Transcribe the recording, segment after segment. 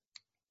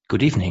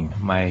Good evening.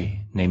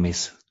 My name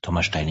is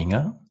Thomas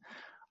Steininger.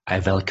 I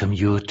welcome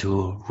you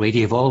to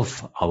Radio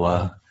Evolve,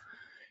 our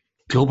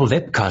global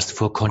webcast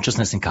for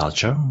consciousness and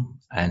culture.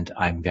 And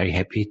I'm very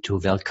happy to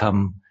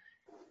welcome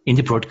in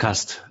the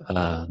broadcast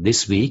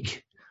this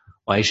week,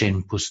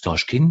 Eugen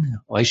Pustoshkin.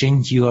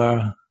 Eugen, you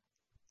are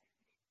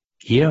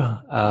here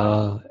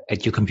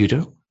at your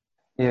computer?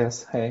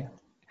 Yes. Hey,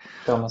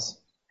 Thomas.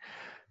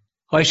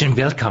 Eugen,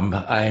 welcome.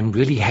 I'm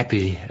really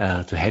happy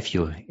to have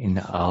you in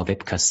our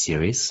webcast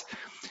series.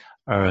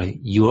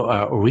 You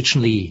are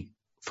originally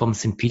from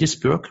St.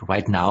 Petersburg.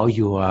 Right now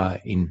you are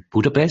in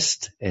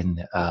Budapest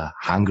in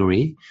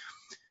Hungary.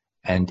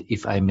 And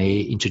if I may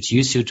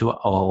introduce you to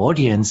our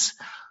audience,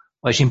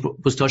 Eugen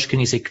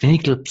Pustoshkin is a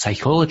clinical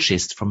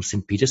psychologist from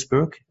St.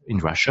 Petersburg in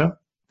Russia.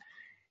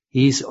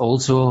 He is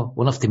also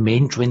one of the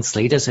main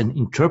translators and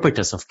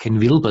interpreters of Ken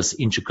Wilber's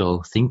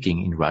Integral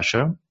Thinking in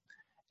Russia.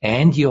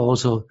 And you're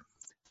also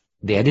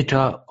the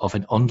editor of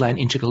an online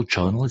integral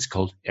journal. It's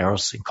called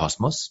Eros in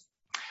Cosmos.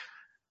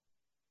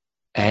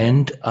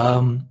 And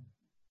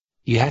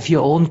you have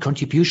your own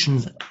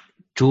contribution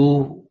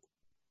to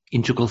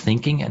integral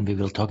thinking, and we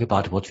will talk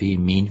about what we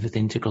mean with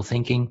integral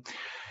thinking.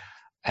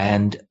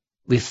 And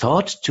we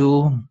thought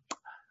to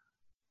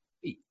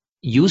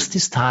use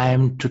this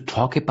time to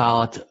talk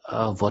about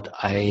what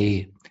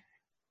I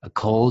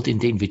called in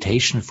the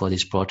invitation for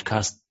this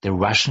broadcast, the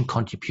Russian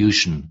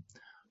contribution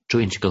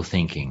to integral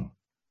thinking.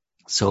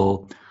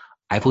 So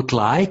I would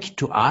like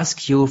to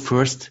ask you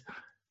first,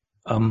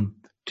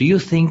 do you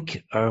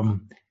think,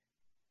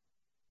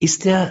 is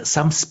there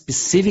some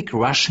specific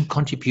Russian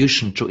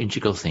contribution to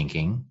integral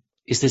thinking?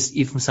 Is this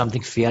even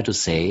something fair to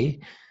say?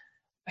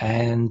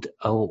 And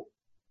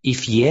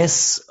if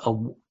yes,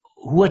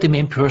 who are the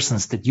main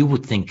persons that you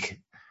would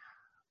think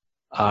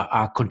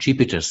are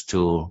contributors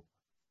to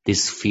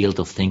this field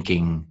of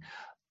thinking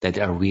that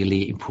are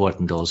really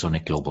important also on a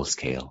global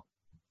scale?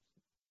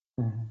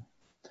 Mm-hmm.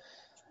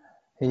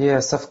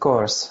 Yes, of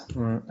course.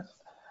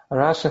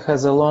 Russia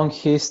has a long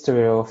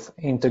history of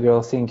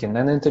integral thinking,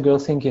 and integral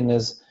thinking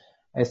is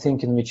a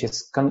thinking which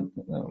is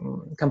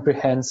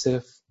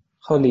comprehensive,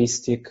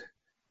 holistic,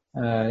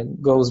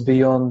 goes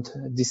beyond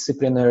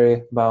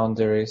disciplinary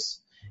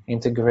boundaries,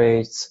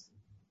 integrates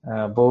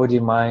body,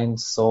 mind,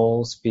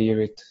 soul,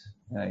 spirit,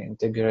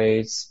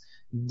 integrates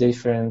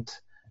different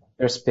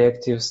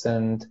perspectives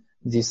and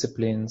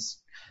disciplines,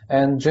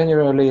 and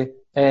generally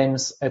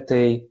aims at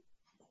an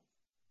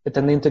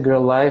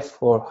integral life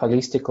or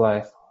holistic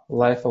life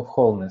of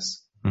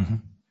wholeness. Mm-hmm.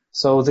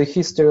 So the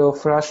history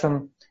of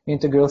Russian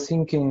integral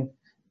thinking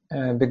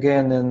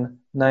began in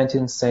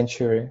 19th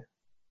century.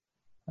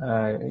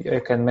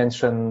 I can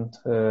mention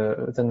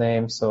the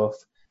names of,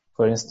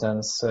 for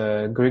instance,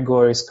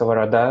 Grigory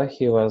Skovoroda.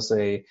 He was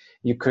a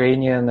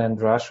Ukrainian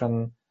and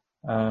Russian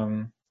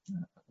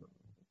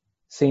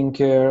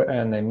thinker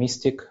and a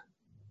mystic.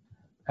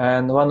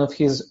 And one of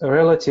his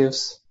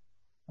relatives,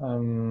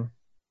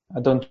 I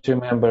don't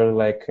remember,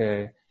 like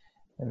a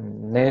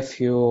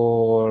nephew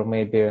or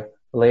maybe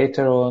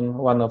later on,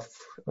 one of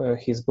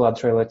his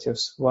blood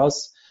relatives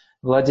was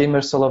Vladimir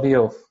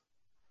Solovyov.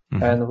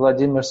 Mm-hmm. And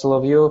Vladimir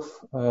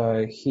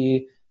Solovyov,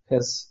 he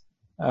has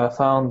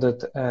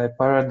founded a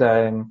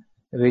paradigm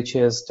which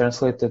is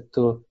translated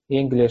to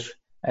English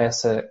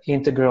as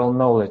integral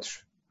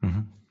knowledge.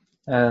 Mm-hmm.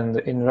 And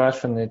in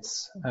Russian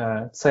it's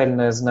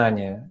цельное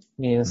знание,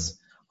 means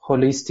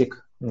holistic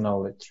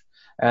knowledge.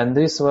 And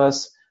this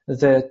was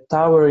the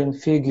towering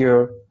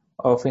figure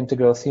of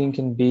integral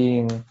thinking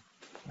being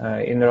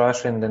in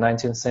Russia in the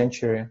 19th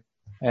century.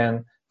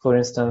 And for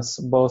instance,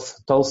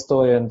 both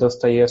Tolstoy and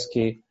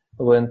Dostoevsky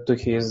went to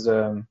his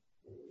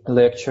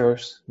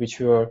lectures,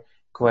 which were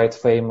quite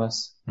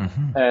famous.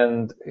 Mm-hmm.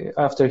 And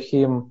after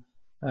him,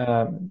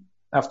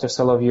 after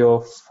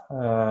Solovyov,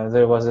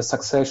 there was a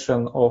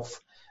succession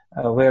of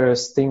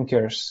various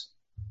thinkers,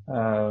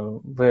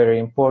 very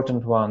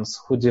important ones,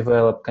 who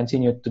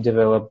continued to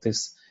develop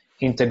this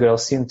integral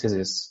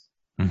synthesis,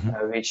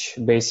 mm-hmm. Which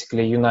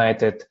basically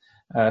united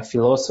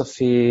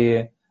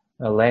philosophy,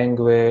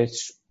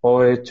 language,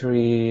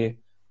 poetry,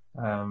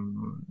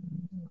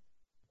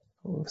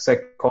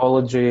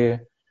 psychology,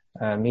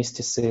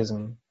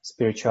 mysticism,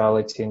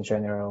 spirituality in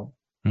general.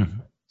 Mm-hmm.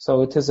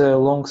 So it is a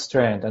long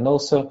strand. And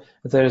also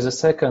there is a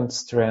second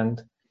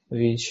strand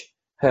which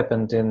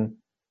happened in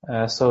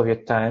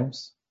Soviet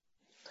times.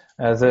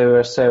 There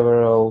were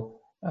several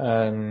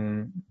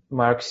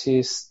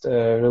Marxist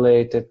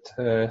related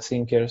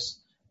thinkers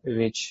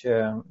which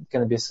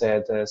can be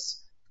said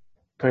as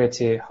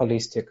pretty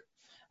holistic.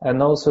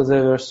 And also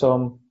there were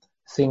some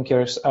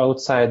thinkers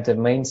outside the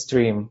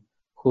mainstream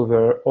who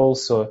were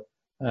also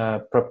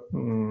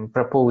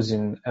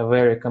proposing a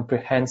very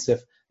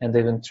comprehensive and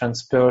even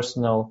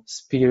transpersonal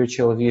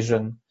spiritual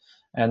vision.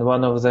 And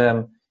one of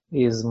them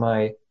is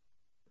my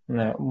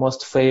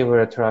most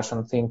favorite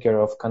Russian thinker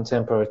of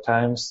contemporary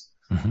times,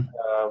 mm-hmm.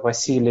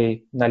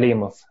 Vasily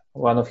Nalimov.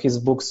 One of his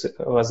books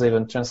was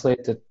even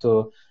translated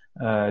to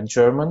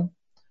German.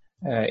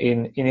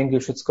 In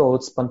English, it's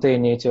called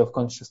Spontaneity of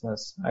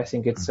Consciousness. I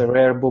think it's a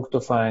rare book to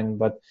find,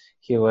 but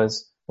he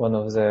was one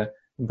of the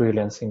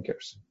brilliant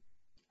thinkers.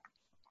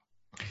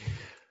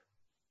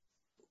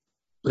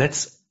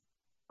 Let's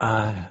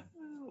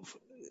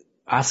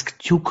ask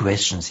two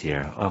questions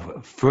here.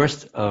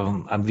 First,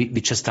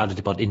 we just started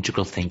about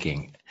integral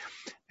thinking.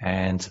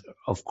 And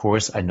of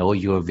course, I know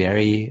you're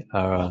very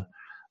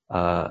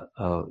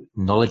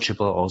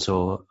knowledgeable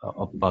also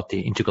about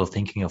the integral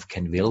thinking of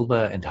Ken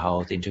Wilber and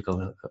how the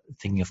integral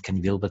thinking of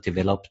Ken Wilber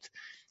developed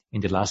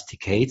in the last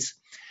decades.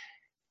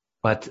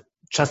 But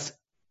just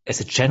as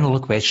a general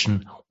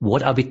question,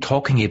 what are we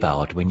talking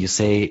about when you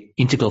say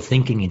integral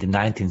thinking in the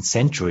 19th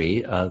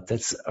century?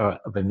 That's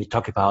when we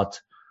talk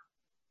about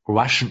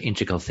Russian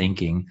integral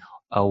thinking.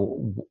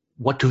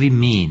 What do we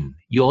mean?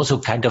 You also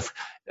kind of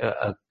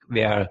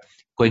were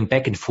going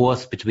back and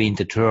forth between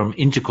the term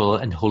integral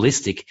and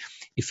holistic.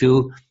 If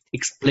you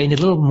explain a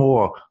little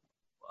more,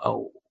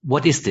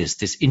 what is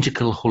this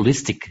integral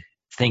holistic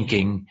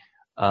thinking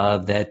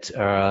that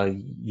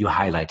you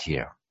highlight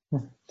here?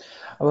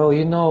 Well,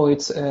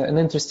 it's an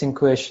interesting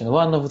question.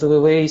 One of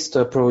the ways to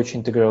approach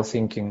integral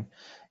thinking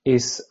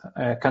is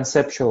a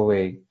conceptual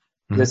way.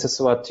 Mm-hmm. This is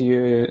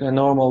a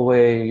normal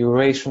way you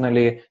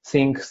rationally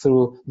think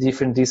through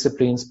different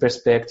disciplines,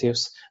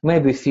 perspectives,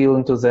 maybe feel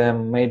into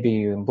them, maybe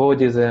you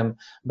embody them,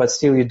 but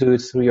still you do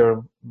it through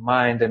your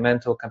mind and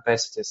mental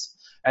capacities.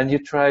 And you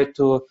try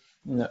to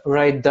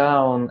write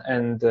down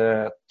and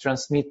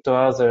transmit to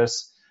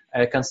others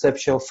a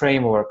conceptual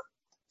framework,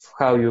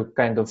 how you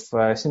kind of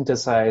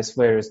synthesize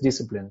various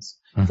disciplines.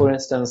 Mm-hmm. For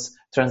instance,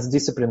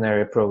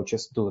 transdisciplinary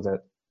approaches do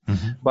that.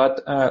 Mm-hmm.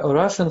 But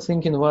Russian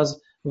thinking was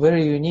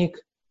very unique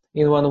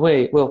in one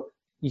way. Well,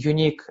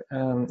 unique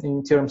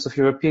in terms of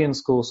European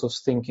schools of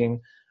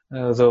thinking,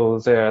 though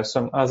there are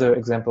some other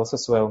examples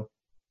as well.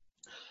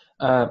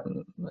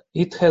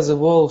 It has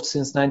evolved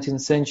since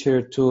 19th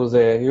century to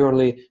the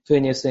early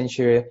 20th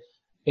century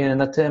in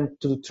an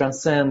attempt to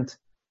transcend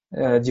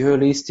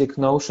dualistic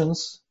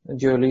notions,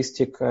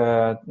 dualistic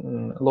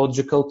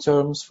logical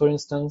terms, for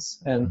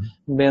instance, and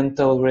mm-hmm.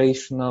 mental,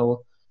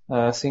 rational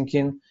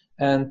thinking,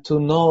 and to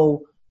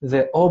know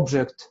the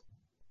object,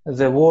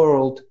 the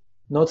world,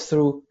 not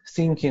through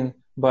thinking,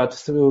 but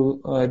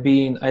through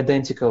being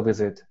identical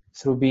with it,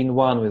 through being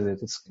one with it.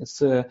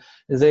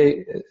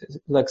 They,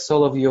 like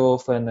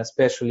Solovyov and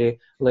especially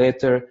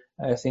later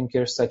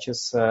thinkers such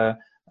as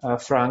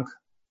Frank,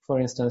 for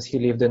instance, he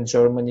lived in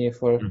Germany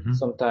for mm-hmm.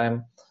 some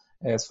time,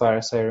 as far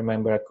as I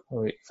remember.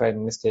 If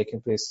I'm mistaken,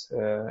 please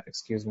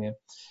excuse me.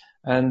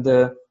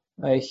 And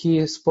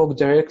he spoke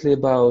directly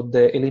about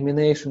the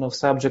elimination of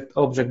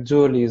subject-object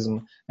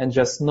dualism and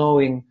just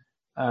knowing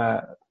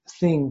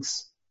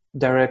things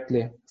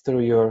directly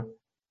through your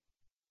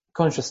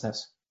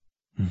consciousness.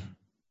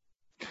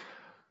 Mm-hmm.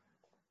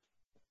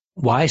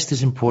 Why is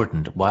this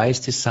important? Why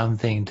is this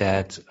something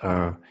that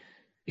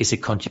is a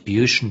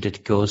contribution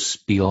that goes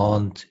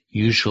beyond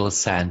usual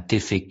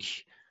scientific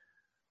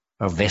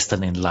or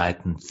Western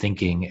enlightened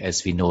thinking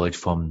as we know it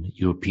from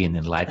European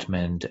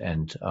Enlightenment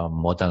and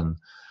modern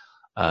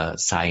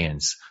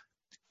science?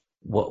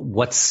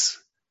 What's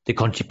the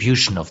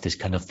contribution of this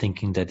kind of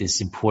thinking that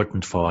is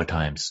important for our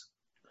times?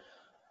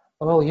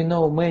 Well,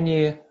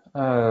 many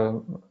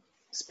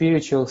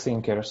spiritual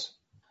thinkers,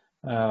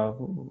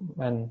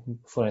 and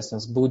for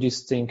instance,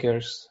 Buddhist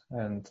thinkers,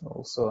 and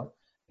also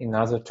in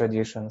other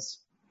traditions,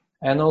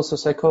 and also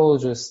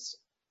psychologists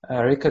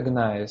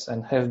recognize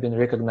and have been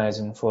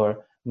recognizing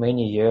for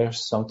many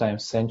years,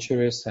 sometimes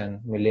centuries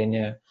and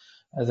millennia,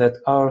 that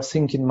our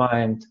thinking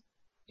mind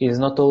is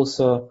not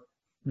also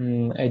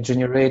a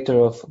generator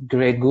of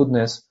great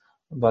goodness,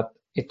 but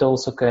it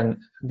also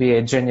can be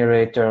a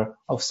generator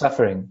of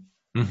suffering.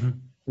 Mm-hmm.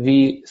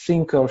 We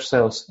think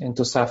ourselves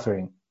into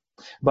suffering,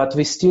 but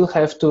we still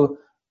have to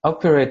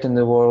operate in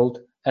the world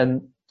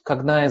and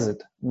cognize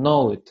it,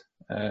 know it,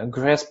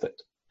 grasp it.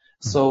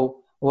 Mm-hmm.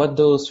 So what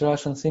those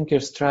Russian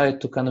thinkers try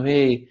to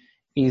convey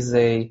is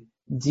a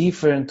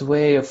different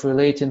way of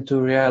relating to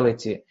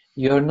reality.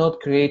 You're not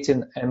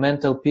creating a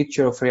mental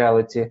picture of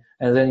reality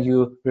and then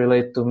you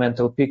relate to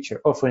mental picture,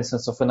 or for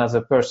instance, of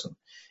another person.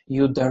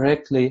 You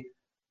directly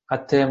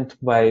attempt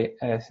by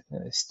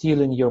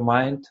stilling your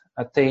mind,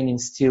 attaining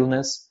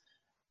stillness,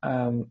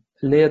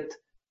 let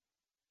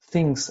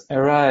things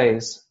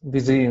arise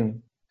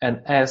within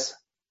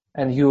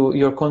and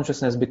your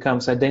consciousness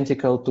becomes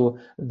identical to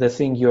the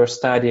thing you're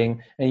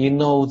studying, and you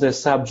know the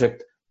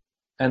subject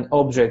and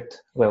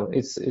object,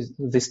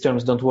 these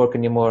terms don't work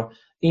anymore,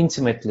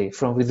 intimately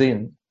from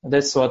within.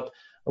 That's what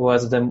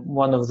was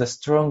one of the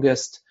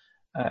strongest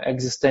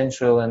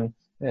existential and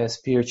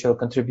spiritual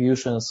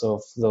contributions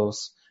of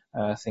those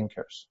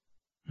thinkers.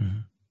 Mm-hmm.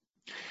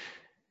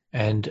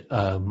 And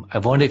I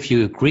wonder if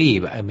you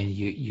agree. I mean,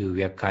 you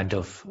were kind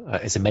of,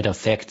 as a matter of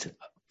fact,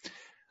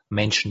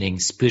 mentioning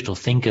spiritual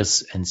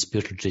thinkers and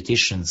spiritual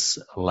traditions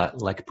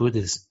like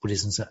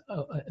Buddhism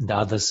and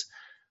others,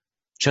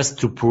 just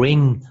to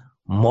bring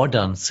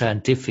modern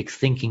scientific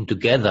thinking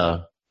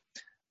together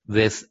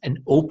with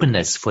an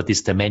openness for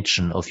this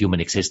dimension of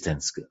human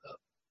existence.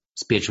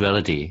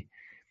 Spirituality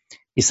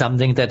is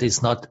something that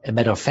is not a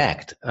matter of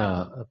fact.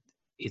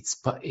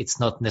 it's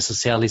not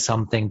necessarily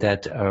something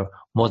that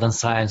modern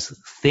science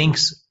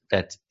thinks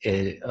that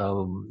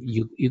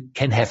you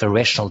can have a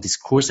rational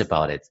discourse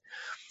about it.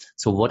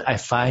 So what I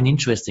find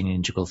interesting in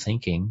integral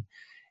thinking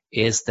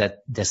is that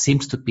there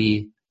seems to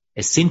be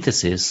a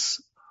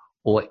synthesis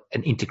or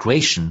an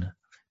integration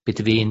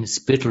between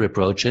spiritual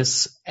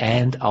approaches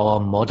and our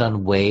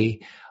modern way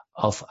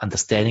of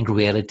understanding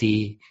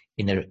reality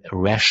in a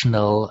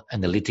rational,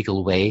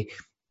 analytical way.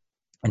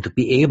 And to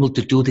be able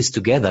to do this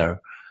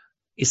together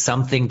is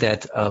something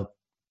that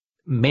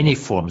many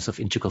forms of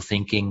integral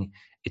thinking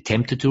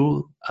attempt to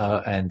do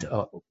and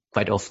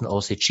quite often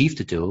also achieve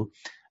to do,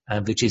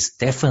 which is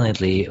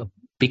definitely a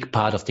big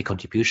part of the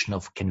contribution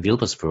of Ken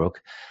Wilber's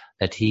work,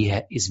 that he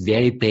is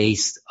very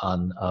based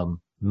on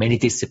many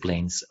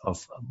disciplines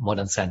of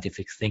modern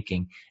scientific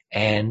thinking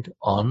and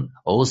on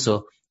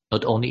also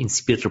not only in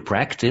spiritual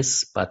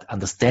practice, but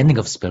understanding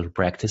of spiritual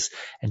practice,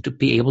 and to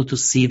be able to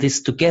see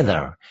this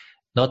together,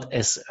 not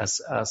as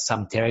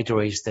some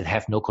territories that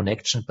have no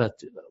connection,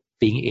 but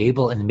being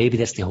able, and maybe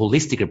that's the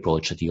holistic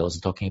approach that you're also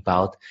talking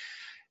about,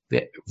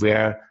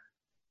 where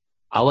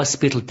our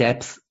spiritual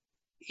depth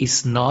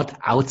is not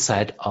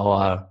outside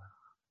our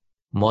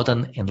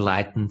modern,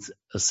 enlightened,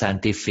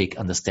 scientific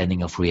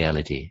understanding of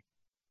reality.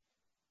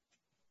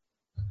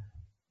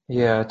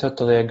 Yeah, I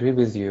totally agree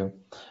with you.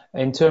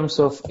 In terms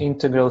of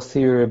integral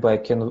theory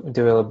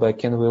developed by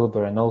Ken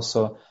Wilber, and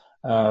also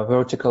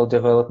vertical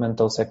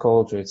developmental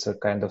psychology, it's a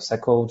kind of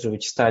psychology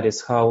which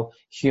studies how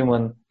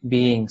human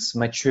beings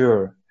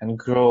mature and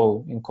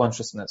grow in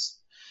consciousness.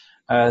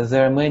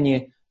 There are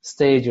many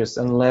stages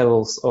and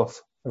levels of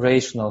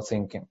rational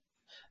thinking.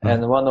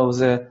 And one of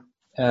the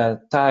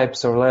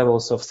types or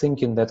levels of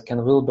thinking that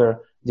Ken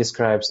Wilber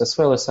describes, as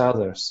well as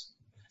others,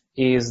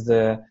 is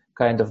the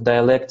kind of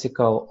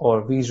dialectical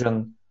or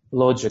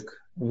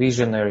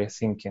visionary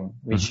thinking,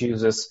 which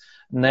uses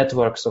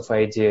networks of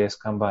ideas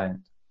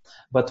combined.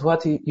 But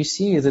what you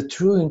see is the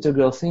true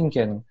integral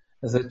thinking,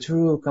 the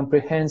true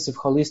comprehensive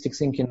holistic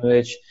thinking,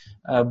 which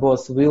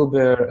both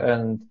Wilber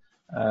and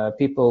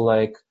people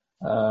like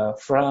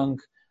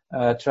Frank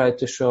tried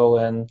to show,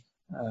 and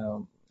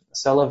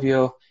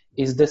Solovyov,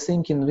 is the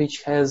thinking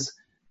which has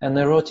an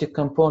erotic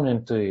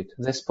component to it.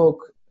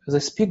 They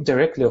speak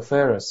directly of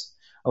eros,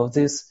 of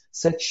this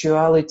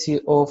sexuality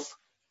of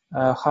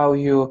how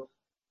you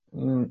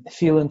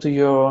feel into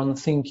your own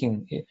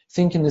thinking.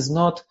 Thinking is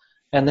not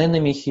an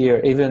enemy here,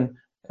 even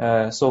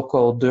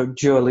so-called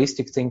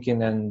dualistic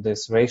thinking and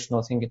this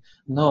rational thinking.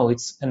 No,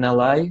 it's an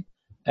ally,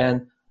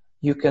 and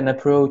you can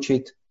approach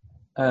it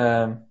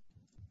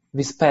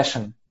with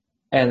passion,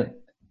 and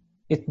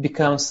it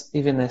becomes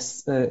even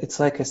it's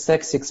like a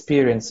sex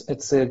experience.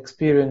 It's an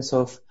experience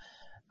of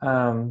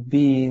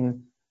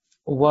being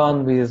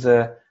one with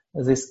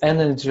this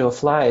energy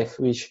of life,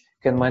 which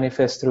can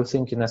manifest through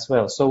thinking as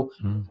well. So,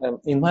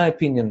 in my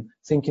opinion,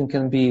 thinking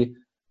can be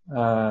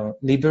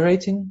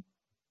liberating,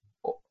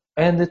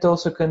 and it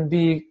also can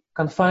be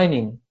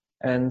confining.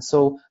 And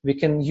so we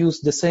can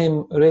use the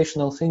same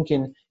rational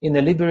thinking in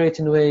a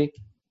liberating way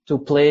to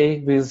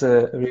play with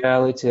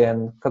reality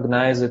and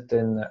cognize it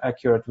in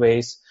accurate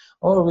ways,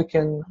 or we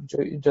can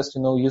just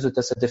use it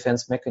as a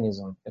defense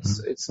mechanism.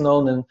 It's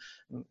known in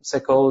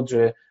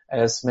psychology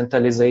as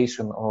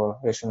mentalization or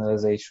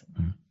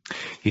rationalization.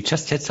 You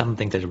just said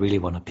something that I really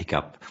want to pick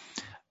up,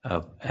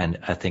 and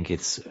I think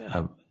it's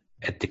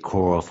at the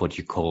core of what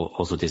you call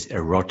also this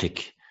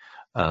erotic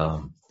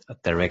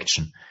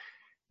direction,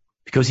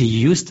 because he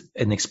used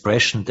an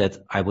expression that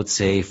I would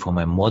say from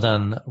a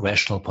modern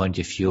rational point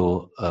of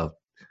view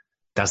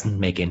doesn't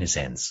make any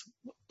sense.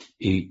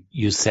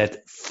 You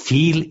said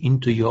feel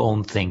into your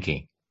own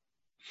thinking,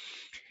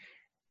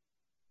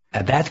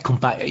 and that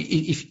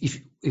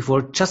if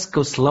we just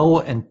go slow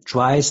and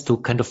tries to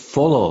kind of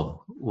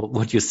follow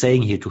what you're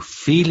saying here, to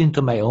feel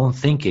into my own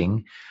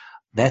thinking,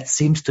 that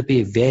seems to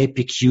be a very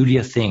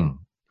peculiar thing,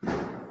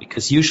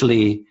 because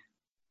usually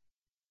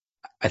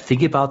I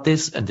think about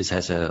this, and this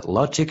has a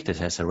logic, this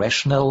has a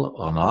rational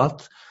or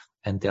not,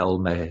 and they're all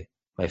my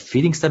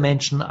feelings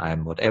dimension.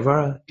 I'm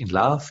whatever, in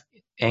love,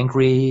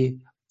 angry,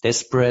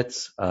 desperate,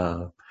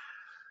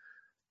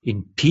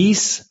 in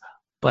peace.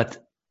 But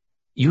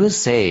you are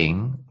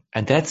saying,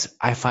 and that's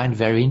I find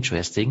very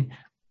interesting,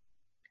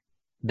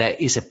 there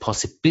is a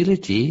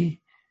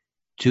possibility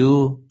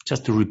to,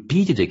 just to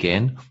repeat it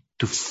again,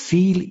 to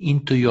feel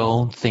into your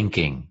own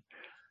thinking.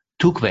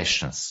 Two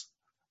questions.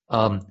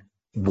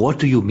 What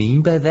do you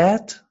mean by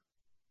that?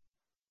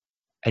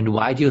 And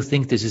why do you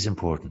think this is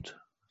important?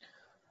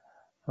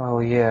 Oh,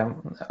 yeah.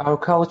 Our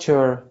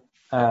culture,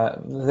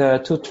 there are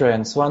two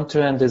trends. One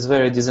trend is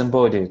very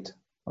disembodied,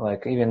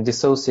 like even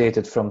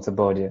dissociated from the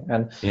body.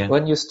 And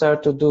when you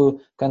start to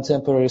do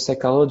contemporary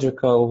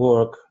psychological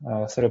work,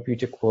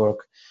 therapeutic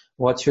work,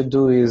 what you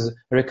do is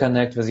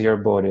reconnect with your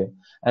body.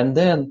 And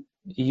then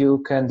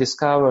you can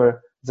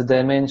discover the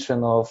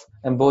dimension of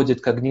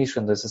embodied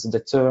cognition. This is the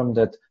term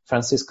that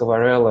Francisco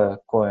Varela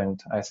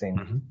coined, I think,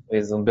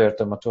 with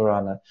Umberto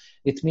Maturana.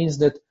 It means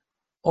that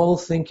all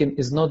thinking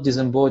is not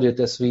disembodied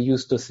as we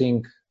used to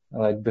think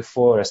like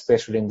before,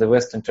 especially in the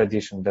Western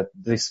tradition, that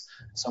this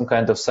some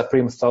kind of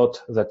supreme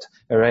thought that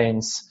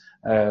reigns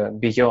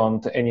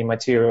beyond any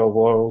material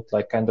world,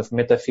 like kind of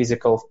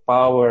metaphysical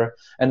power.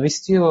 And we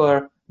still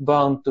are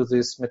bound to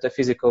this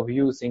metaphysical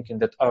view, thinking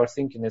that our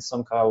thinking is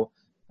somehow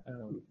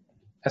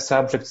a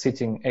subject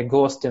sitting, a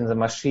ghost in the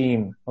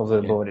machine of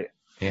the body.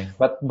 Yeah.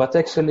 But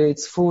actually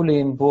it's fully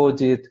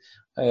embodied.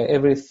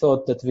 Every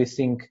thought that we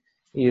think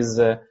is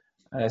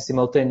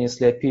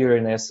simultaneously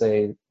appearing as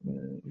a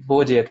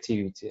body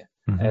activity,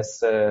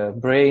 as a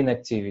brain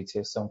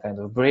activity, some kind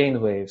of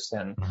brain waves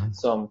and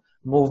some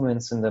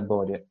movements in the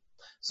body.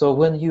 So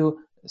when you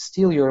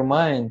still your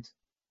mind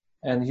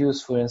and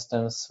use, for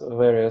instance,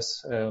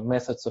 various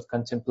methods of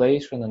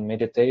contemplation and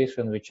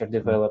meditation, which are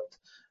developed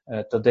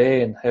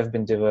today and have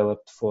been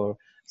developed for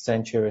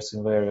centuries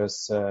in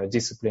various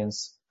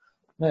disciplines,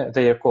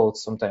 they are called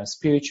sometimes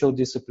spiritual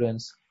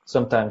disciplines,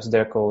 sometimes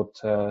they're called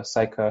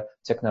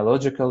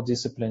psychotechnological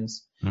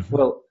disciplines.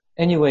 Well,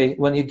 anyway,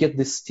 when you get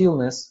this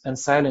stillness and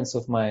silence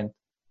of mind,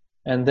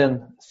 and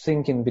then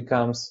thinking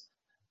becomes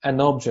an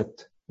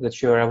object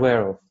that you are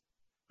aware of,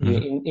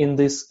 in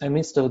this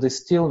amidst of this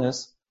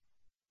stillness,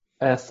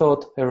 a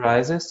thought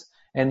arises,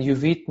 and you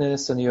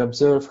witness and you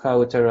observe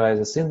how it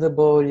arises in the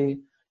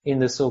body, in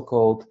the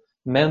so-called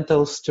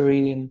mental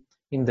stream,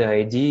 in the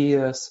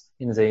ideas,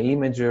 in the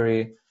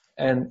imagery,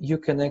 and you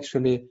can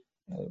actually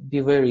be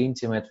very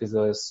intimate with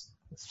those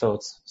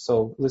thoughts.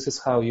 So this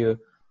is how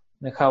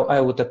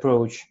I would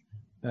approach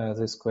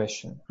this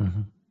question.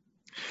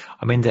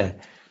 I mean, there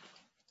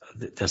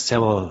are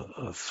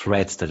several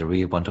threads that I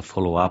really want to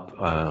follow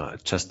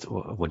up. Just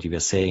what you were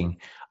saying,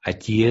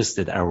 ideas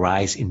that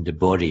arise in the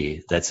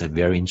body. That's a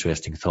very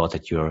interesting thought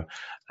that you're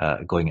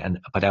going.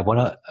 But I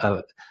want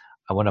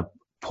to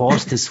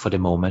pause this for the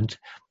moment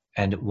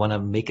and want to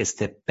make a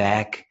step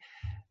back.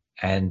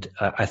 And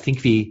I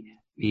think we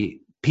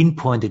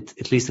pinpointed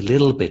at least a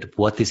little bit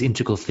what this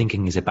integral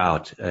thinking is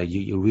about.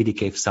 You really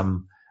gave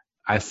some,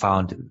 I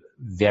found,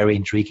 very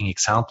intriguing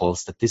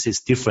examples that this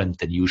is different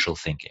than usual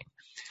thinking.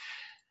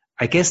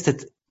 I guess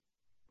that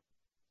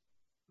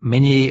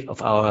many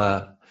of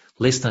our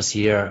listeners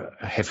here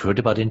have heard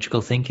about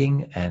integral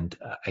thinking, and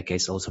I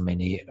guess also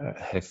many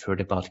have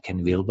heard about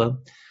Ken Wilber.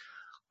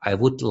 I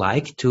would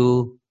like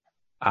to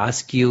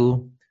ask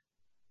you,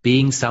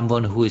 being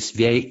someone who is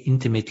very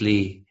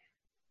intimately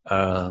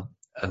who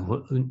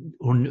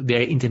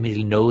very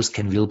intimately knows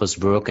Ken Wilber's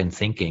work and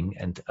thinking,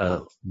 and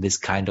this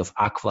kind of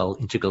AQAL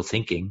integral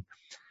thinking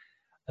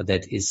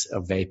that is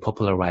very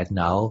popular right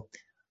now.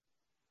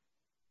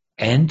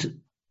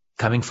 And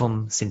coming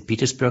from St.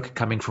 Petersburg,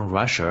 coming from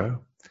Russia,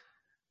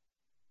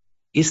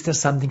 is there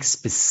something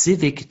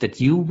specific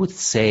that you would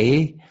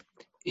say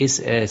is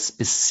a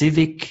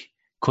specific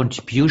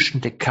contribution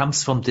that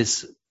comes from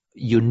this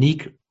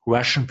unique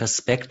Russian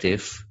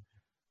perspective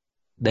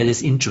that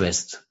is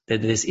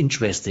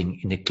interesting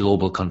in a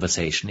global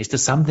conversation? Is there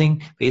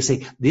something where you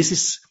say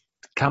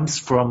comes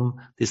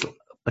from this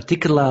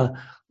particular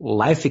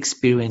life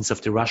experience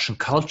of the Russian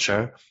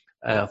culture,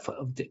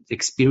 the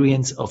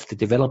experience of the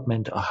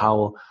development of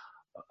how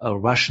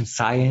Russian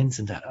science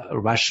and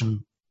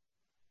Russian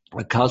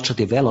culture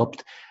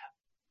developed,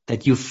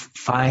 that you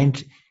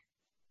find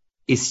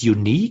is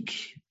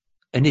unique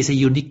and is a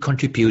unique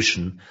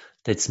contribution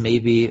that's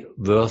maybe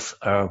worth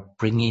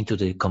bringing into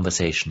the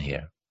conversation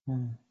here?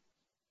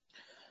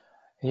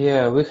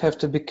 Yeah, we have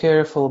to be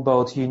careful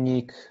about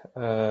unique,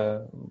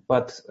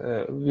 but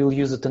we'll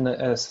use it in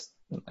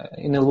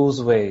a loose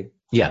way.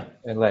 Yeah.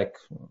 Like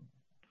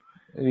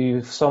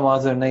some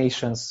other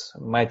nations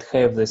might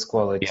have this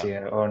quality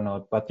or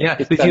not, but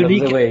it's kind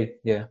unique, of the way.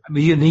 Yeah.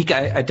 Unique,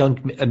 I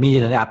don't mean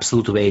in an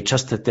absolute way,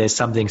 just that there's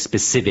something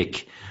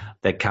specific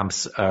that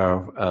comes,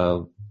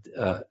 has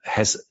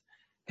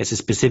a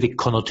specific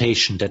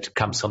connotation that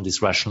comes from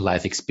this Russian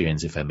life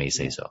experience, if I may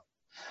say so.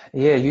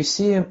 Yeah, you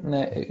see,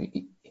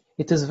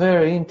 it is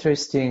very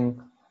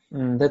interesting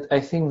that I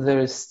think there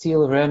is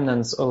still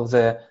remnants of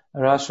the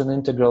Russian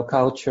integral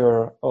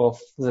culture of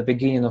the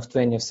beginning of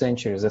 20th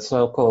century, the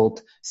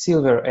so-called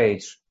Silver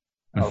Age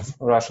of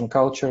Russian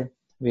culture,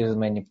 with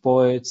many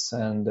poets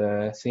and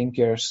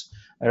thinkers,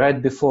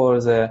 right before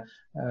the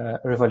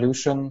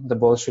revolution, the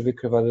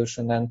Bolshevik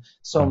revolution, and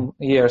some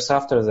years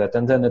after that.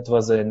 And then it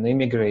was an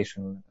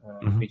immigration,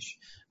 which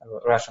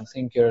Russian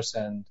thinkers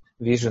and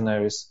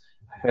visionaries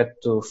had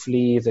to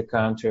flee the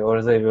country,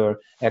 or they were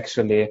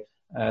actually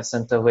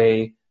sent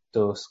away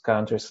to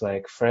countries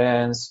like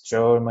France,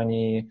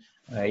 Germany,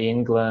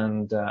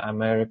 England,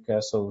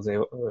 America. So they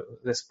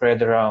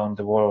spread around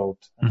the world.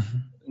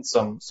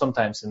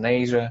 Sometimes in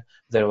Asia,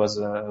 there was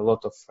a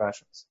lot of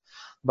Russians.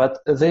 But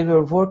they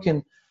were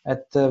working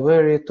at the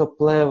very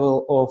top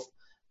level of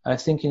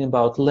thinking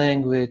about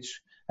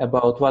language,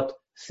 about what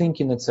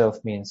thinking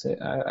itself means.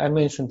 I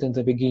mentioned in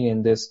the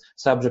beginning this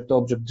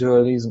subject-object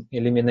dualism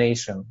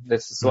elimination.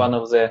 This is one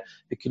of the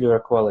peculiar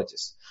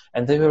qualities.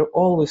 And they were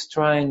always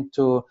trying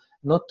to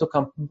not to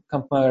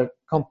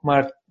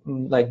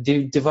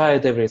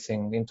divide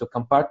everything into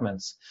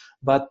compartments,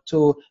 but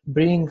to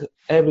bring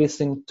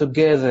everything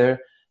together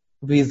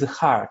with the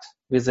heart,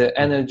 with the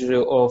energy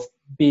of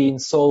being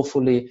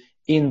soulfully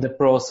in the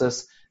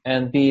process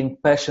and being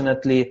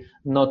passionately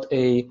not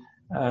a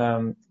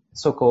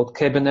so-called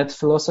cabinet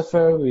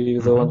philosopher,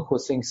 the one who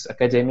thinks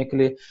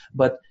academically,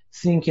 but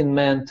thinking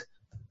meant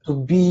to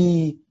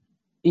be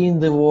in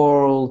the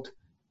world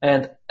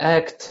and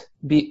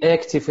be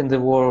active in the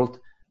world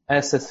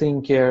as a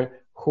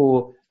thinker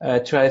who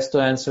tries to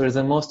answer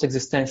the most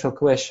existential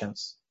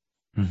questions.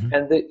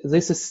 And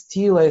this is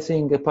still, I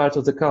think, a part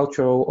of the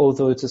culture,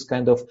 although it is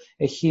kind of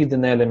a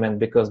hidden element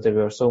because there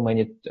were so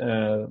many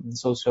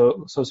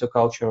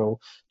socio-cultural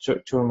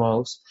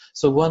turmoils.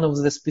 So one of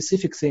the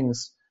specific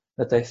things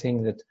that I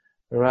think that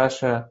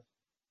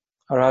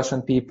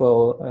Russian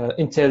people,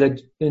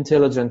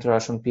 intelligent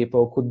Russian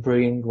people could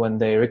bring when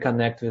they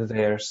reconnect with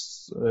their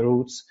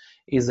roots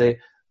is a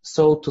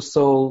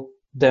soul-to-soul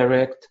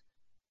direct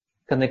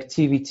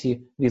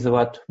connectivity with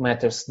what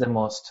matters the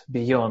most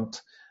beyond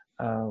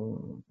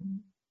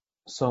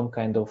some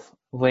kind of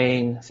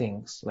vain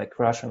things. Like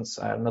Russians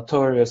are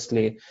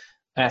notoriously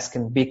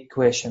asking big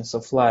questions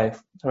of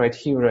life right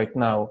here, right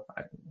now,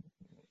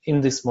 in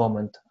this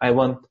moment. I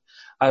want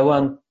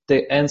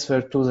the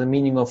answer to the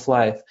meaning of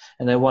life,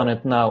 and I want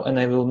it now, and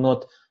I will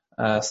not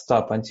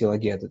stop until I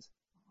get it.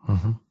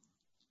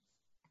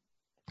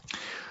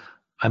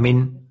 I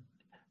mean,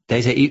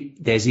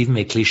 there's even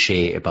a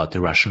cliche about the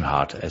Russian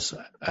heart, as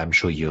I'm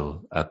sure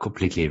you are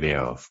completely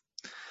aware of.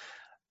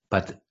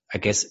 But I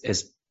guess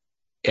as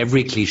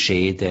every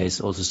cliche, there is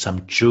also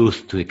some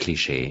truth to a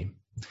cliche.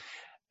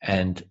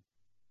 And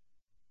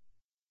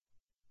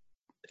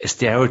a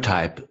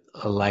stereotype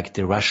like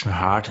the Russian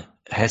heart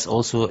has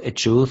also a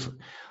truth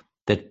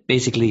that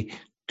basically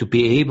to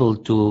be able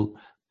to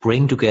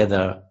bring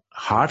together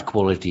heart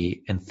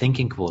quality and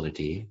thinking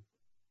quality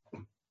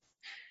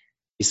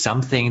is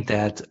something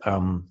that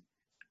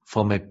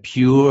from a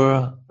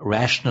pure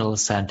rational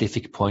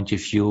scientific point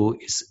of view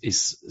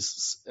is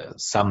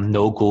some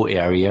no-go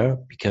area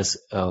because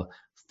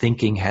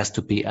thinking has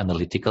to be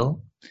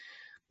analytical.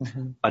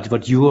 But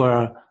what you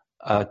are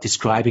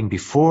describing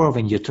before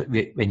when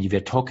you were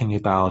talking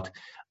about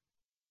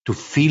to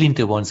feel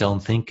into one's own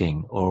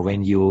thinking, or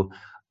when you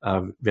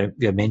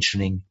were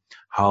mentioning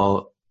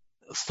how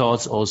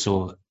thoughts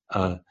also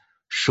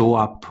show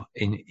up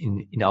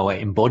in our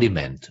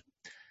embodiment,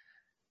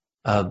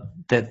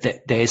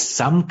 that there is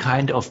some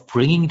kind of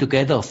bringing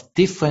together of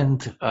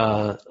different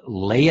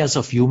layers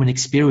of human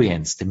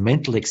experience, the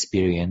mental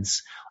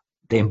experience,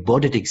 the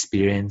embodied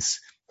experience,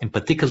 in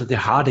particular the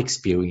heart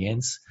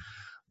experience,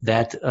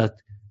 that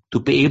to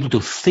be able to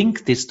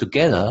think this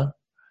together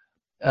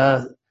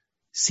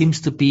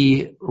seems to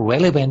be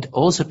relevant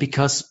also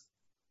because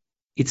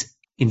it's,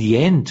 in the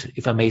end,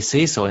 if I may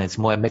say so, and it's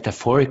more a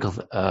metaphorical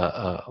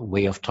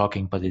way of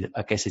talking, but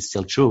I guess it's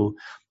still true,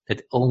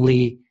 that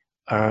only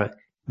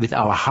with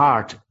our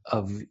heart,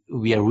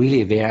 we are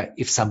really aware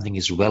if something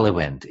is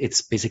relevant.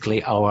 It's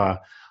basically our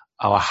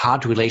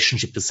heart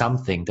relationship to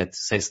something that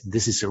says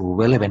this is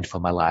relevant for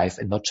my life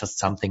and not just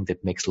something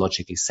that makes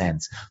logically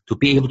sense. To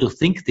be able to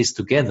think this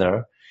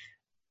together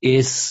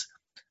is,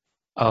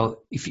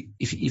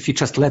 if you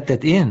just let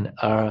that in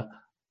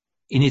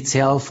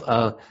itself,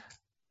 a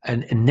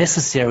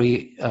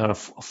necessary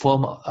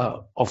form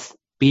of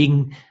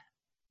being,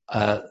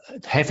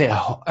 have a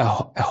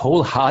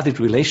wholehearted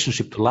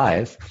relationship to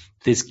life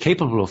that is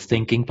capable of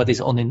thinking, but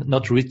is only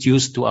not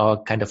reduced to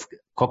our kind of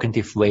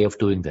cognitive way of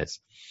doing this.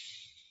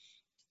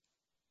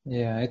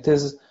 Yeah, it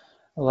is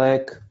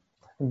like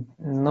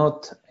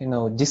not,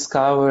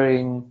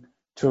 discovering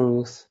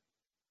truth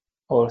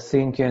or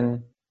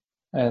thinking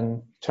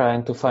and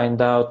trying to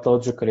find out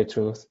logically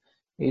truth.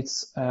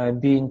 It's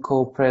being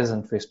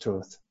co-present with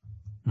truth.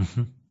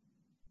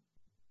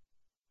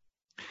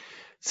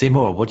 Say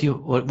more. What do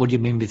you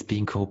mean with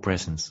being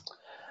co-presence?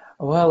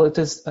 Well, it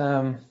is.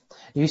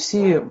 You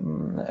see,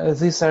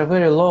 these are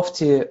very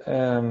lofty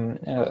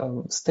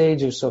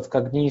stages of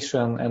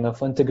cognition and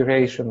of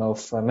integration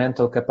of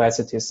mental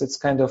capacities. It's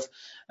kind of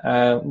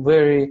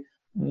very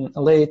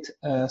late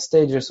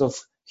stages of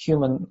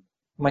human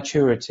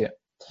maturity.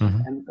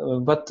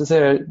 But they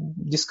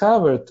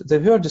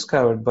were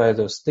discovered by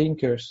those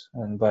thinkers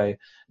and by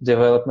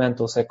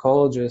developmental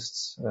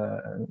psychologists,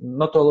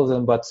 not all of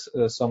them, but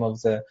some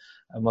of the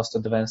most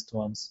advanced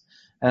ones.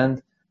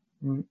 And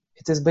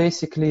it is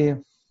basically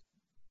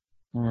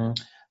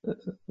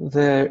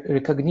the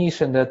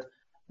recognition that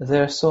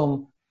there are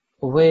some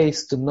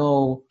ways to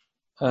know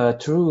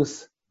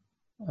truth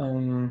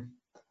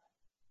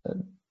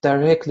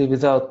directly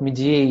without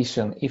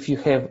mediation. If you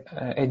have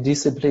a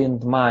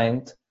disciplined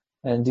mind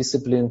and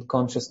disciplined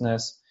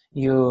consciousness,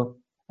 you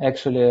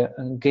actually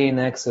gain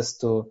access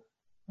to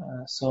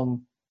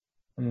some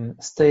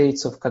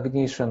states of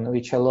cognition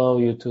which allow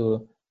you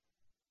to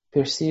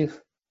perceive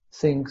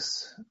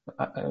things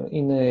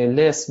in a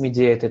less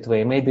mediated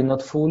way, maybe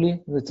not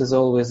fully. There's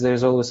always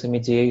a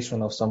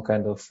mediation of some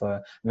kind of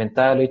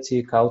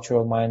mentality,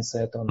 cultural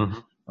mindset,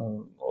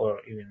 or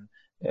even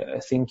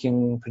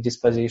thinking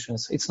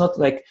predispositions. It's not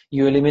like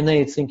you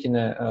eliminate thinking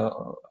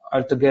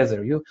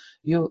altogether.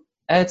 You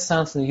add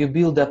something, you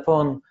build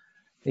upon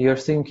your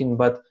thinking,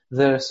 but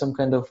there's some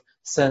kind of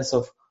sense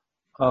of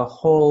a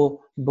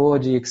whole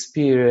body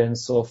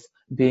experience of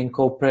being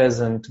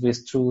co-present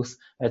with truth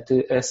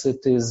as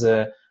it is,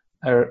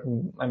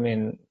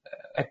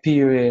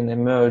 appearing,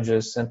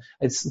 emerges, and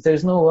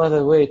there's no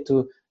other way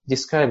to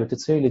describe it.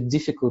 It's really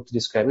difficult to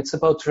describe. It's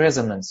about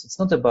resonance. It's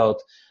not about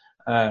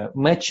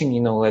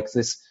matching, like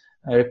this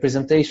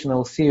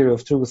representational theory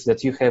of truth,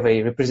 that you have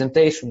a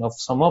representation of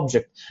some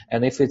object,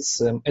 and if it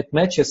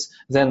matches,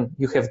 then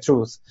you have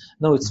truth.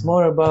 No, it's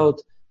more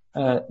about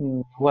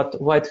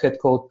what Whitehead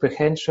called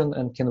prehension,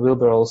 and Ken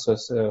Wilber also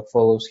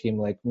follows him,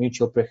 like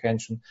mutual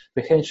prehension.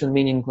 Prehension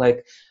meaning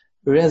like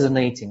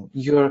resonating.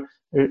 Your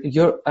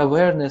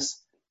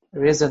awareness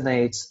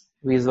resonates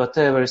with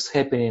whatever is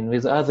happening,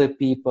 with other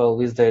people,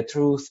 with their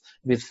truth,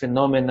 with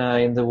phenomena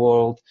in the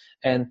world,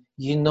 and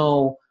you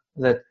know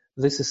that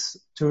this is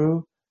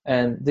true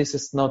and this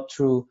is not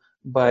true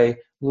by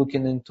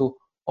looking into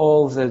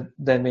all the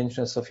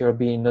dimensions of your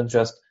being, not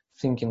just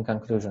thinking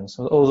conclusions,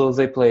 although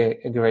they play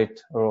a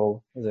great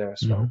role there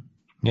as well.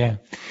 Yeah.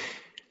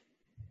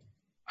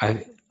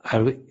 I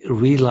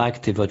really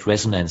like the word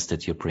resonance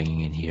that you're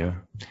bringing in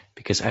here,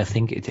 because I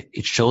think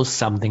it shows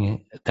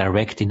something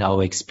direct in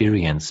our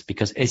experience.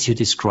 Because as you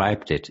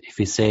described it, if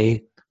we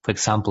say, for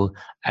example,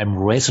 I'm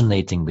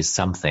resonating with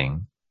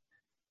something,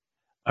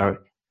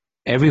 or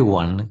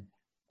everyone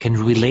can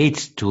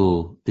relate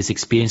to this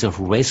experience of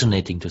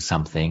resonating to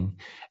something,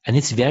 and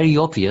it's very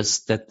obvious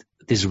that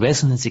this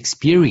resonance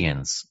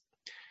experience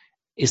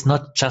is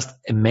not just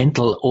a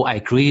mental, I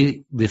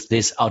agree with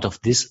this out of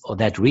this or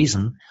that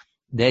reason.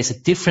 There is a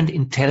different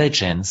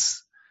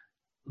intelligence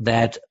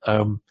that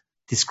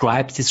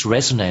describes this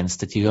resonance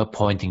that you are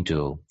pointing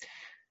to.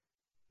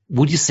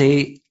 Would you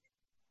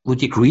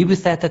agree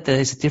with that there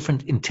is a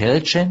different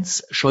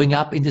intelligence showing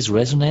up in this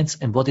resonance,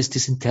 and what is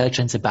this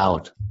intelligence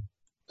about?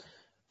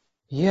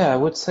 Yeah, I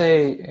would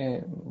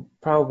say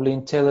probably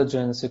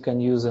intelligence, you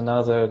can use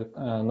another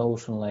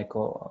notion like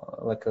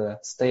a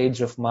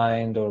stage of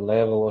mind or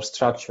level or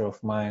structure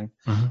of mind,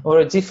 or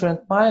a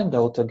different mind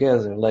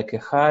altogether, like a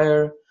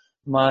higher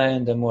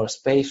mind, a more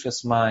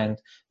spacious mind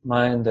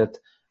that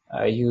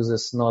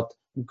uses not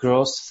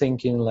gross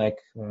thinking like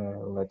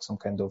some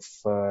kind of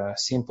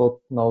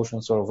simple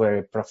notions or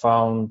very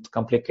profound,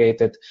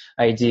 complicated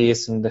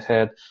ideas in the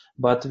head,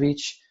 but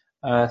which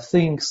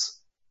thinks,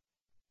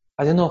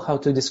 I don't know how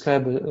to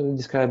describe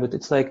it.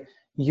 It's like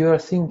you're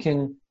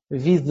thinking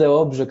with the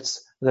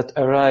objects that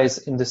arise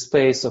in the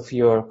space of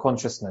your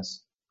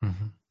consciousness.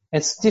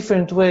 It's a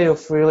different way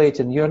of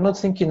relating. You're not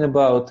thinking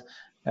about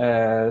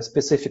a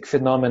specific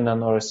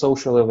phenomenon or a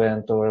social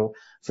event or a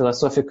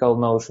philosophical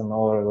notion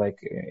or like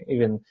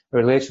even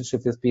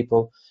relationship with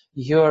people.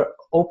 You're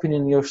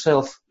opening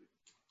yourself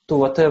to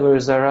whatever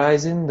is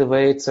arising, the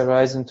way it's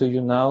arising to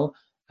you now,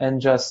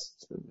 and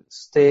just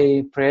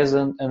stay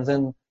present, and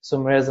then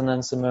some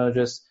resonance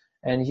emerges,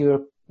 and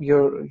your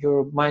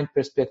mind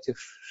perspective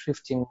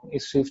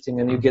is shifting,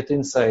 and you get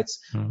insights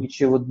which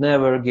you would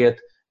never get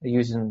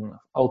using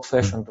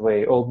old-fashioned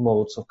way, old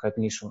modes of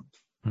cognition.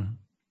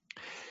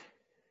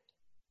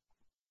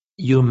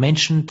 You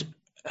mentioned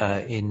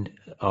in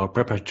our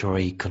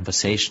preparatory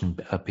conversation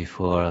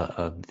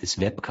before this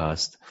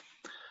webcast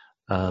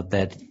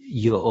that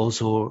you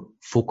also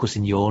focus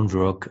in your own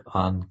work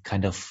on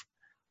kind of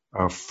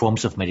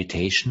forms of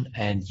meditation,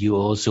 and you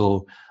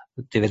also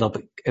develop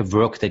a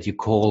work that you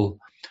call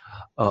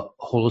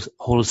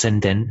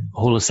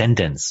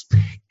holoscendence.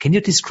 Can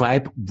you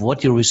describe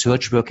what your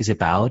research work is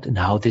about and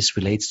how this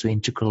relates to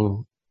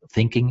integral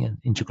thinking and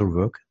integral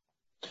work?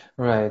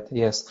 Right,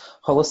 yes.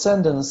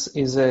 Holoscendence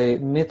is a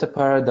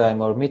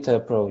meta-paradigm or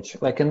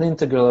meta-approach, like an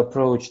integral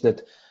approach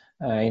that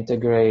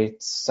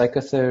integrates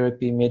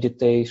psychotherapy,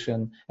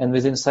 meditation, and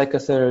within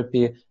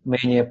psychotherapy,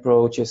 many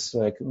approaches,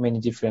 like many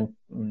different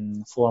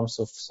forms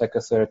of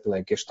psychotherapy,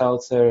 like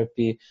Gestalt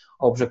therapy,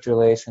 object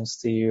relations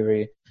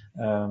theory,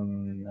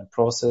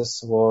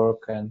 process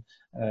work, and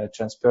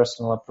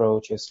transpersonal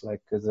approaches,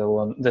 like the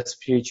one that's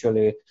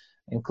spiritually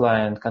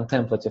inclined,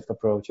 contemplative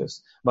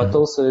approaches. But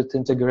also it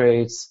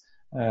integrates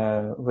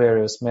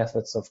various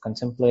methods of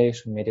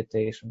contemplation,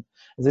 meditation.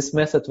 This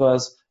method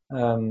was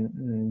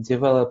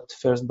developed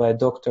first by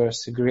Dr.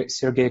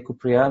 Sergei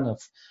Kuprianov.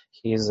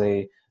 He is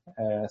a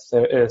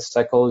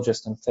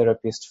psychologist and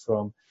therapist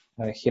from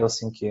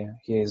Helsinki.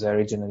 He is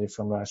originally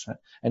from Russia,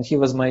 and he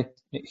was my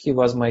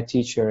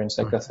teacher in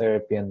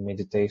psychotherapy and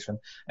meditation,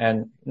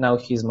 and now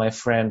he's my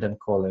friend and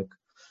colleague.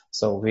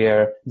 So we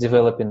are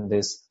developing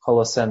this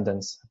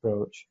holoscendence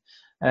approach,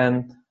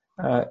 and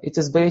it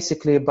is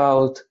basically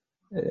about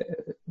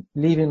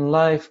living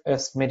life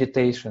as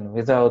meditation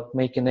without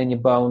making any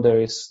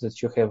boundaries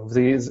that you have.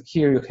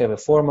 Here you have a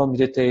formal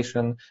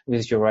meditation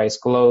with your eyes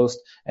closed,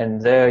 and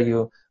there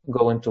you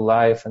go into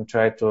life and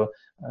try to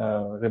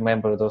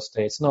remember those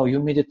states. No,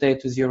 you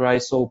meditate with your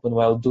eyes open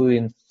while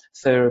doing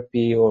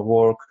therapy or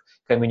work,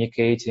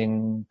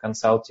 communicating,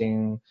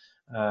 consulting,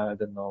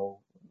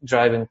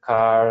 driving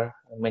car.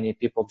 Many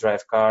people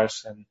drive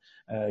cars and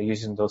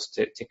using those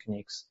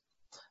techniques.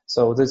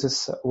 So this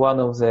is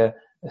one of the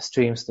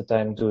streams that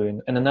I'm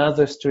doing. And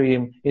another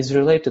stream is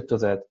related to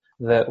that,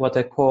 what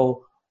I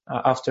call,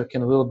 after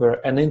Ken Wilber,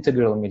 an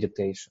integral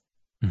meditation.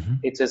 Mm-hmm.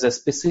 It is a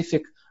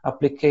specific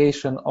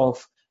application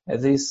of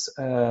these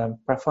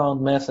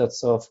profound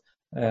methods of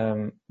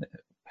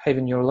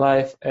having your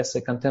life as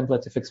a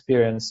contemplative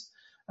experience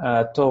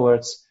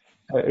towards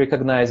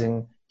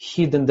recognizing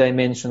hidden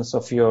dimensions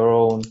of your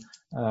own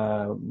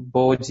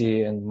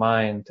body and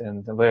mind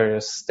and the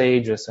various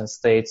stages and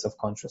states of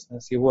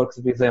consciousness. You work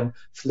with them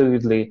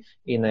fluidly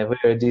in a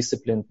very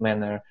disciplined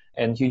manner,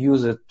 and you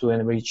use it to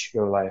enrich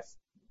your life.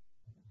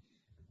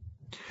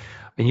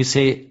 When you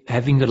say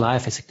having your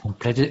life as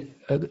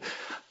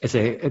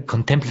a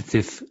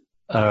contemplative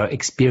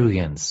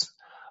experience,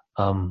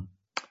 can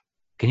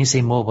you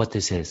say more what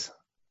this is?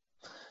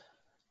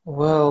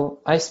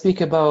 Well, I speak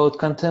about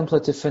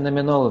contemplative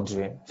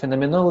phenomenology.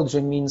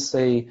 Phenomenology means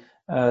a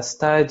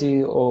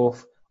study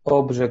of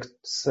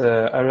objects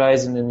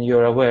arising in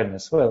your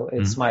awareness. Well,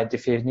 it's my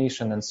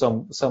definition, and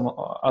some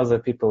other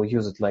people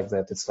use it like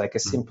that. It's like a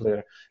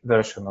simpler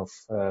version of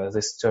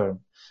this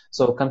term.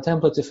 So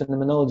contemplative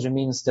phenomenology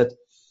means that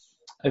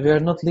we are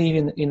not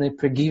living in a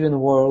pre-given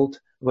world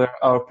where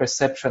our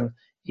perception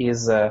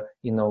is, the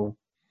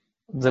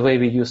way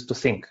we used to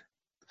think.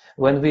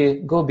 When we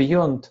go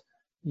beyond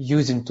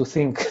using to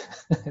think,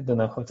 I don't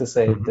know how to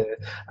say it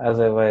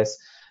otherwise,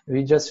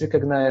 we just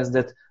recognize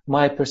that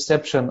my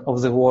perception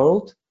of the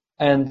world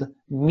and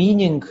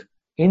meaning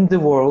in the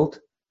world,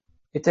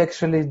 it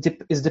actually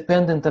is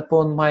dependent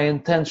upon my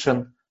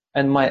intention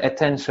and my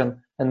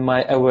attention and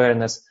my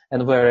awareness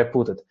and where I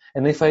put it.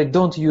 And if I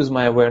don't use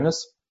my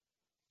awareness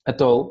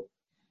at all,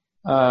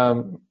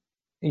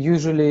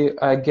 usually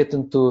I get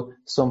into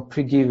some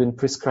pre-given,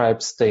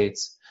 prescribed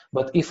states.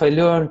 But if I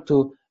learn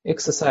to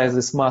exercise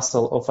this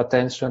muscle of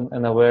attention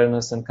and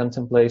awareness and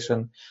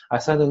contemplation, I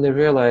suddenly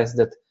realize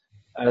that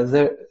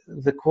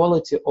the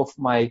quality of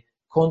my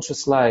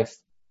conscious life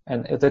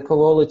and the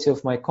quality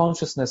of my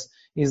consciousness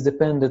is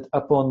dependent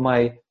upon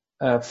my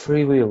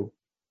free will,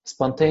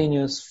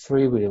 spontaneous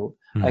free will.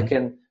 Mm-hmm. I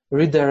can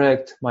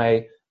redirect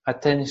my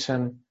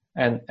attention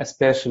and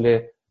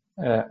especially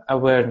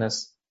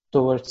awareness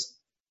towards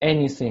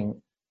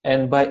anything.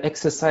 And by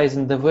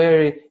exercising the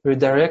very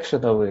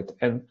redirection of it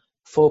and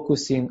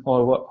focusing,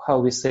 or how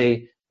we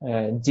say,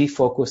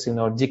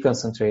 defocusing or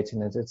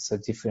deconcentrating it, it's a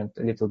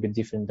little bit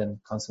different than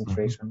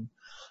concentration.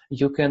 Mm-hmm.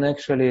 You can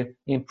actually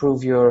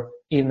improve your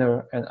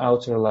inner and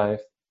outer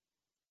life.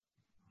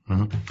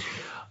 Mm-hmm.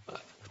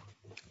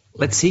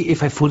 Let's see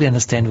if I fully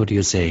understand what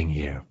you're saying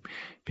here,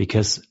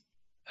 because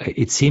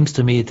it seems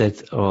to me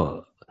that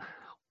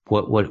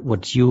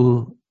what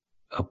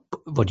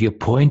you're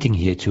pointing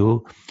here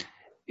to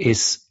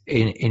is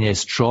in a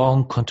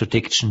strong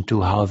contradiction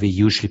to how we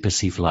usually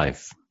perceive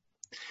life.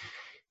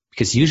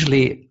 Because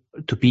usually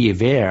to be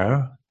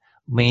aware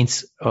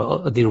means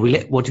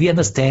what we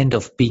understand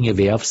of being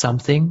aware of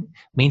something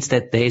means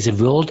that there is a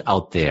world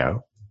out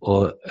there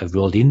or a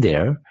world in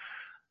there,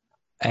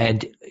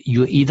 and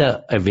you're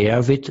either aware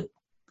of it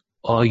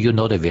or you're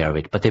not aware of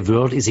it. But the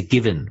world is a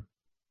given.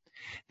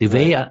 The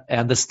way I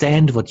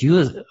understand what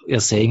you are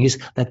saying is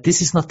that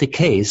this is not the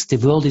case. The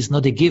world is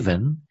not a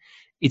given.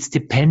 It's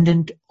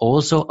dependent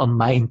also on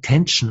my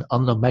intention,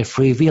 on my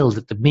free will.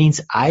 That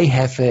means I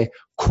have a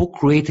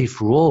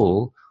co-creative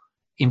role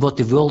in what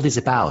the world is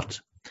about.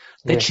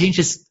 That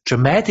changes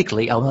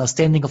dramatically our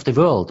understanding of the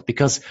world,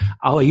 because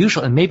our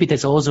usual, and maybe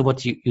that's also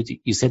what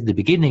you said in the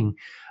beginning,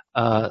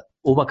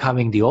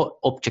 overcoming the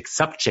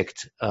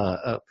object-subject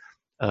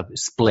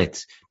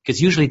split.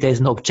 Because usually there's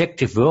an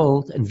objective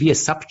world, and we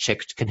as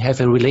subject can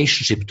have a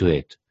relationship to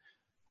it.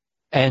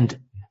 And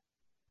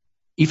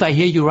if I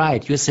hear you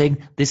right, you're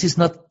saying this is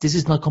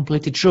not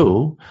completely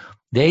true.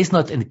 There is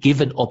not a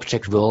given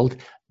object world.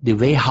 The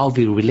way how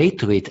we relate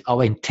to it,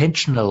 our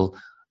intentional,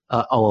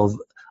 our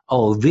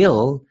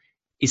will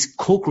is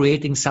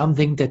co-creating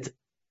something that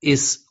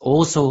is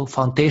also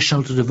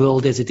foundational to the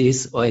world as it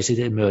is or as it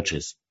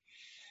emerges.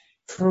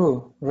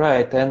 True,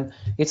 right. And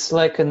it's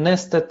like a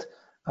nested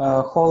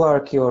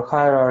hierarchy or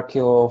hierarchy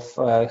of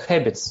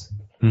habits.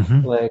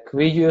 Mm-hmm. Like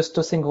we used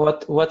to think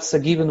what's a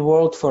given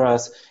world for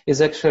us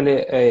is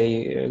actually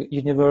a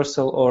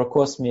universal or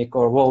cosmic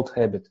or world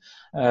habit.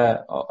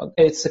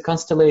 It's a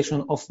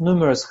constellation of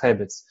numerous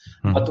habits.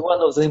 Mm-hmm. But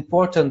one of the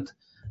important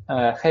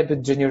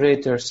habit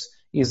generators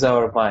is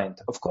our mind.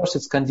 Of course,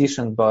 it's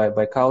conditioned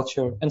by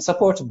culture and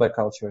supported by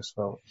culture as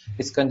well.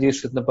 It's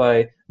conditioned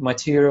by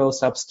material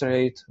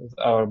substrate,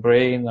 our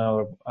brain,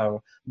 our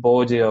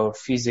body, our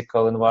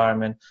physical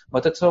environment,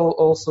 but it's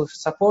also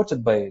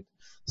supported by it.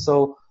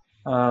 So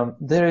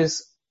there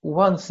is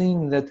one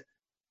thing that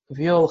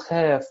we all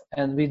have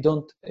and we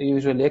don't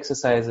usually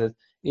exercise it,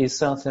 is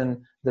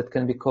something that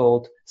can be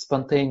called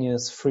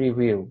spontaneous free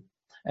will.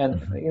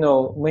 And,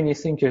 many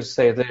thinkers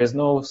say there is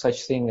no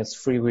such thing as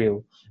free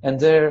will. And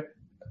they're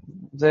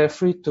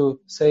free to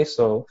say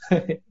so,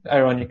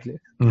 ironically.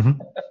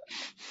 Mm-hmm.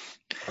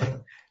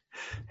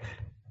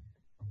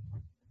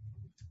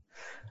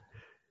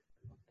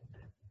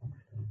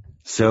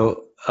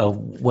 So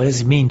what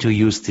does it mean to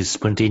use this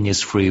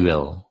spontaneous free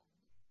will?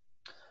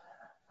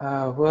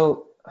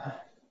 Well,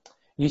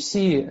 you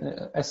see,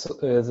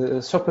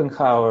 the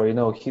Schopenhauer,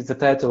 the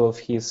title of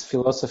his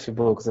philosophy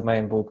book, the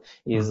main book,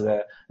 is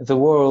The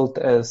World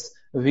as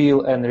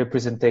Will and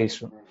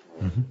Representation.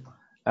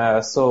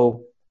 Mm-hmm.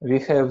 So we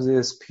have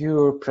this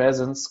pure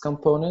presence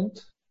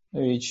component,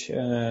 which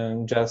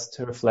just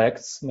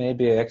reflects,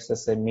 maybe acts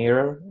as a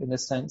mirror in a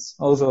sense,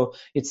 although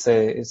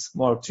it's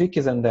more tricky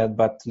than that,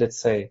 but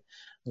let's say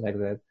like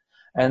that.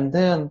 And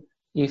then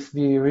if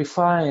we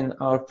refine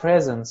our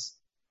presence,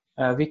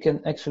 we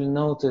can actually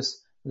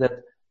notice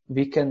that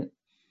we can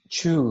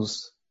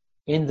choose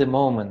in the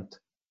moment,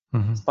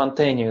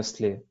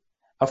 spontaneously.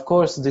 Of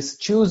course, this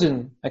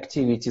choosing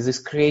activity, this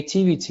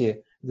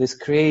creativity, this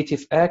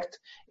creative act,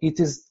 it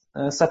is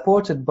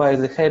supported by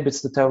the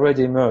habits that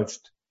already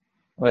emerged.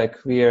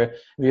 Like we are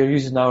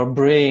using our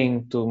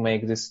brain to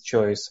make this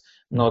choice,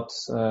 not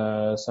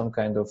some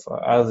kind of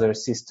other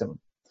system.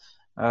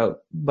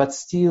 But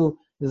still,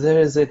 there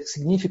is a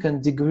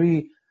significant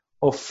degree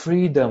of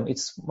freedom.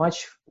 It's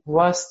much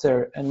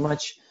vaster and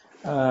much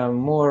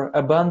more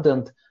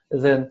abundant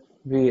than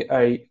we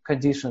are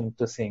conditioned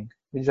to think.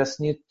 We just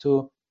need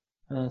to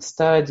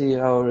study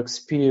our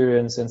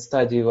experience and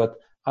study what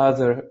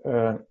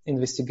other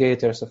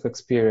investigators of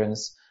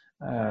experience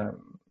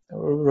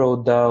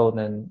wrote down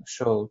and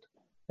showed.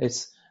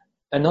 It's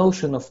an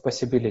ocean of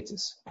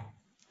possibilities.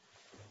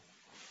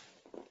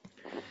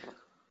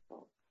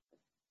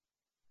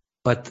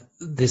 But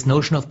this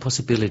notion of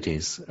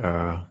possibilities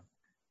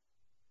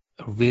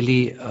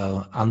really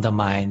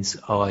undermines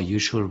our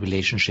usual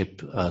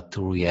relationship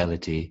to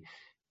reality,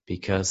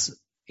 because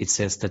it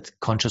says that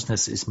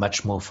consciousness is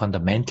much more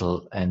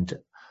fundamental, and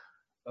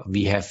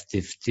we have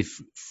the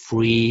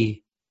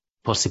free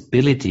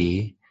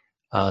possibility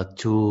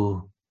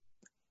to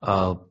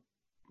I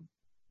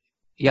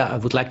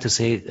would like to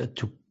say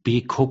to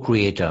be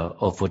co-creator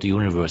of what the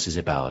universe is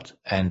about,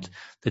 and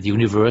that the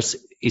universe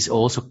is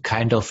also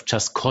kind of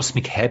just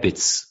cosmic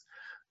habits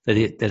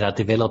that are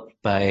developed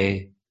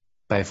by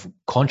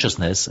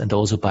consciousness and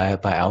also by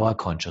our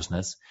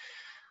consciousness.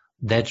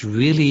 That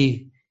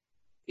really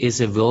is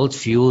a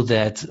worldview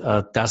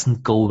that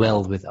doesn't go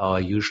well with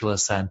our usual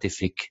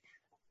scientific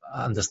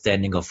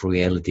understanding of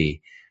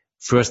reality.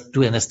 First,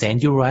 do I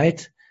understand you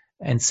right?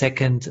 And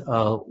second,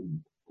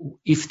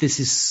 if this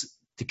is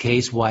the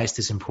case, why is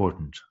this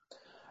important?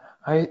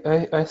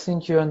 I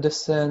think you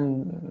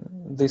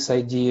understand this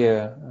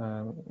idea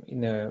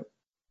in a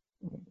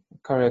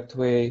correct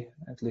way,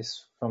 at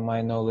least from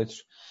my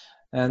knowledge.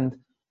 And,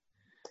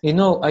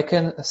 I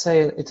can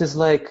say it is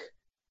like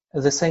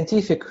the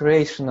scientific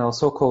rational,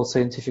 so-called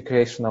scientific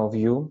rational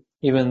view,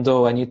 even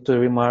though I need to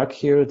remark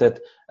here that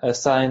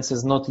science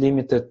is not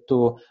limited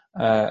to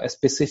a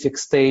specific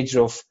stage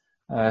of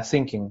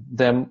thinking.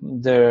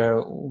 There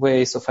are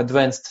ways of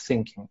advanced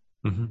thinking,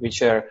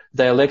 which are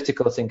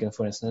dialectical thinking,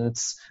 for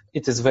instance.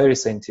 It is very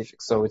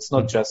scientific, so it's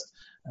not just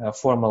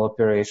formal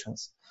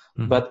operations.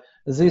 But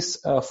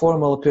this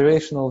formal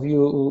operational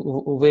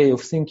way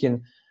of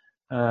thinking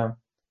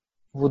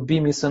would be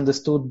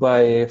misunderstood by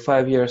a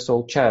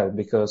 5-year-old child,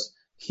 because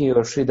he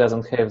or she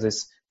doesn't have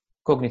this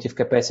cognitive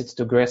capacity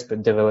to grasp a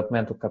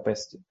developmental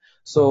capacity.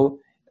 So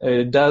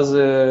does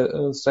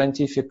a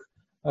scientific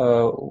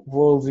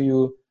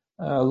worldview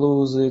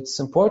lose its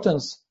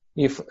importance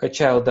if a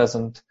child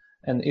doesn't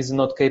and is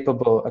not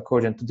capable,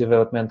 according to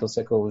developmental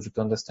psychology,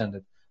 to understand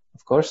it?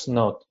 Of course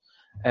not.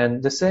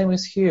 And the same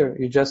is here.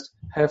 You just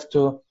have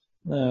to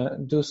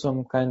do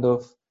some kind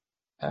of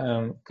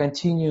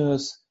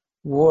continuous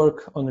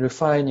work on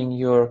refining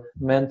your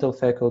mental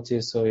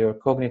faculties or your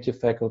cognitive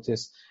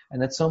faculties,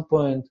 and at some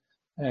point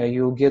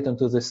you'll get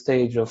into the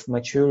stage of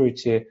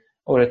maturity,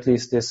 or at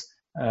least this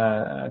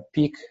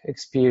peak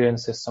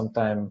experiences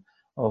sometime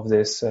of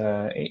this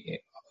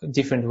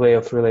different way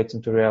of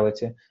relating to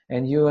reality,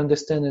 and you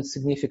understand its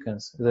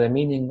significance, the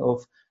meaning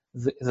of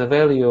the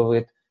value of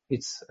it.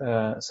 It's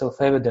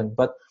self-evident,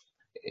 but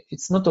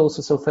it's not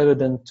also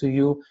self-evident to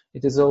you.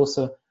 It is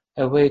also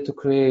a way to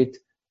create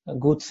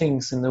good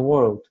things in the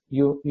world.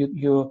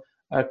 You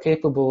are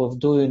capable of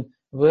doing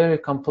very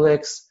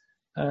complex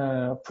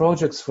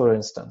projects, for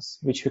instance,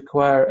 which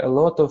require a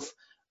lot of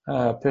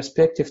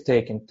perspective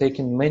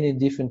taking many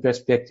different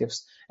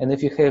perspectives. And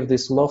if you have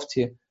this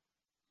lofty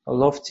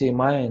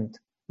mind,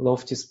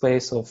 lofty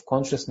space of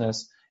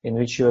consciousness in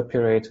which you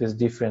operate with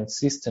different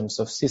systems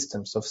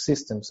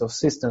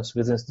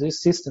within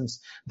these systems,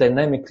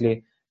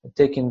 dynamically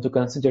taking into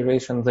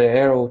consideration the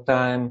arrow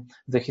time,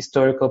 the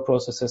historical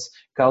processes,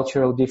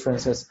 cultural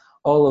differences,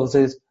 all of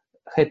this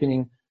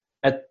happening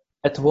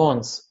at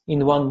once,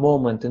 in one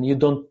moment, and you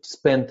don't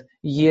spend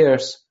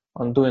years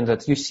on doing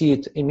that. You see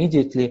it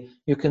immediately.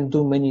 You can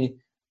do many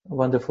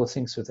wonderful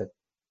things with it.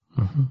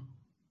 Mm-hmm.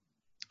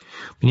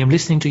 When I'm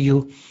listening to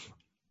you,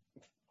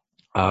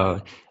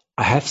 I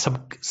have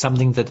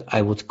something that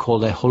I would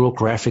call a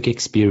holographic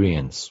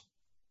experience.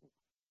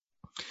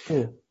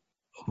 Yeah.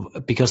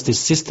 because the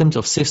systems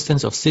of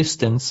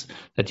systems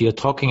that you're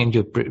talking, and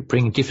you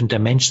bring different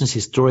dimensions,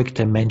 historic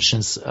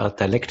dimensions,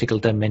 dialectical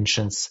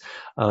dimensions,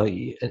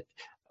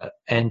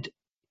 and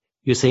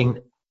you're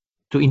saying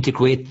to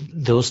integrate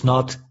those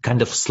not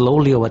kind of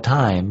slowly over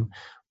time,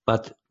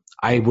 but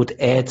I would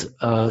add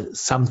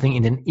something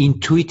in an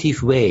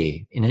intuitive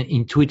way, in an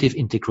intuitive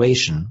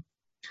integration.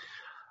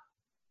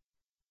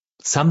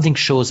 Something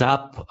shows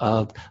up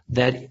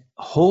that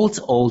holds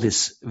all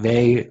this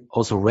very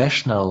also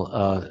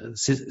rational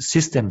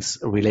systems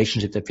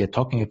relationship that we are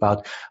talking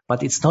about,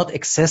 but it's not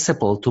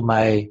accessible to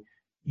my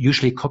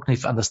usually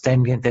cognitive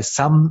understanding. There's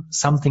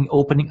something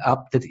opening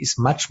up that is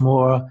much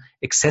more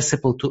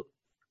accessible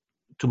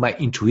to my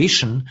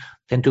intuition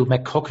than to my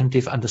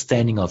cognitive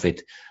understanding of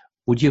it.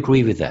 Would you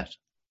agree with that?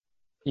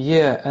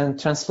 Yeah, and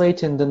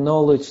translating the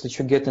knowledge that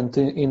you get in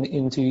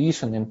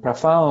intuition, in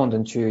profound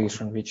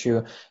intuition, which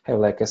you have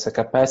like as a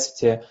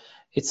capacity,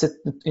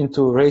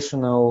 into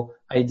rational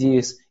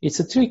ideas. It's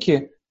a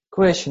tricky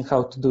question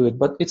how to do it,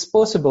 but it's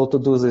possible to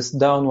do this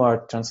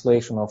downward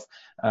translation of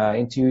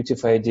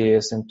intuitive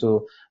ideas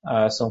into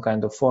some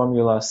kind of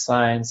formula,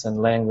 science,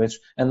 and language.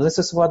 And this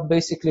is what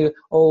basically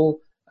all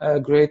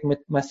great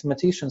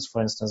mathematicians,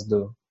 for instance,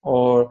 do,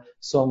 or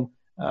some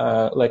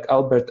like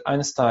Albert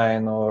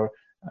Einstein or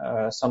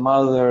some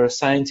other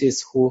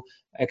scientists who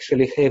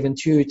actually have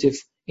intuitive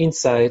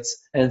insights,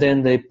 and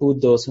then they put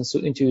those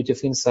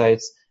intuitive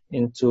insights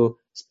into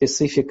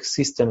specific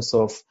systems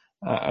of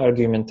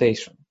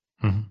argumentation.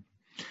 Mm-hmm.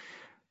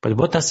 But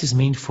what does this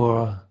mean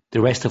for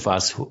the rest of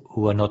us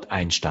who are not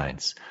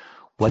Einsteins?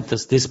 What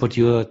does this, what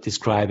you're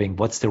describing,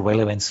 what's the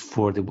relevance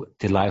for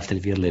the life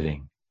that we are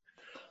living?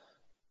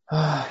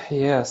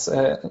 Yes,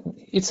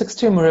 it's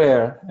extremely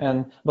rare,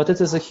 but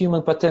it is a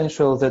human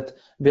potential that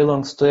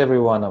belongs to every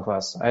one of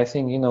us. I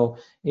think,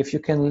 if you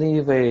can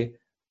live a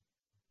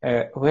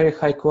very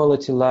high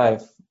quality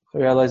life,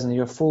 realizing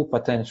your full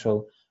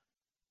potential,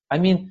 I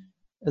mean,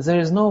 there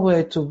is no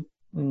way to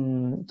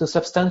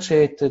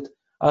substantiate it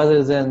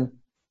other than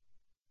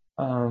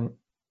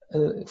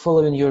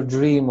following your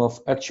dream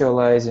of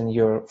actualizing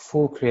your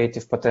full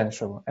creative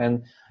potential.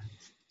 And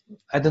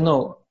I don't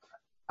know,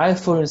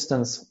 for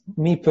instance,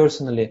 me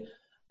personally,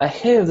 I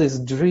have this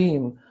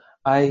dream.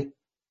 I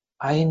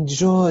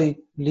enjoy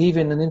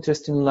living an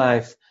interesting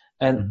life,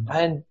 and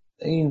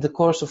in the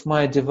course of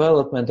my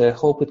development, I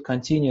hope it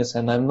continues.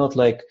 And I'm not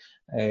like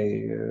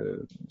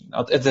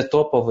at the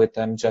top of it.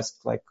 I'm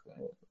just like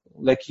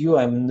you.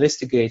 I'm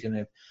investigating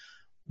it,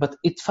 but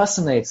it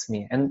fascinates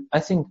me. And I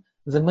think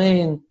the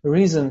main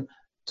reason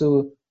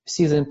to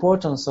see the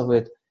importance of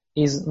it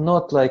is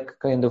not like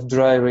kind of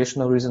dry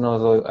rational reason,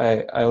 although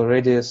I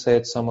already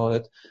said some of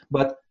it,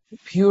 but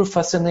pure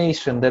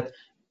fascination that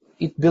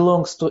it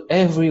belongs to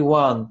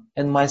everyone,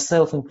 and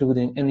myself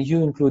including, and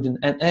you including,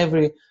 and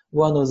every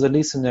one of the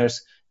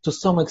listeners to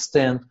some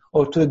extent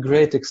or to a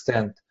great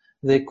extent.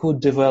 They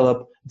could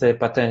develop their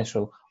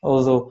potential,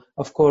 although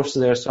of course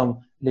there are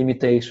some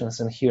limitations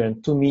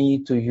inherent to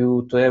me, to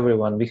you, to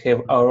everyone. We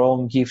have our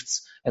own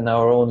gifts and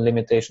our own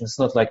limitations. It's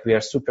not like we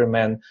are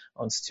Superman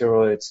on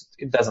steroids.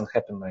 It doesn't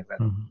happen like that.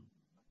 Mm-hmm.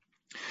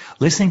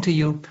 Listening to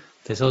you,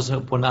 there's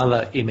also one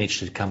other image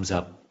that comes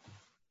up,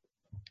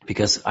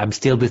 because I'm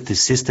still with the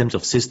systems,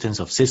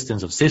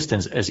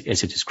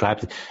 as you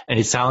described it, and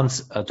it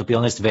sounds, to be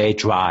honest, very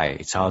dry.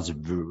 It sounds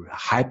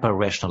hyper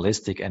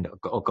rationalistic, and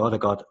oh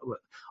God,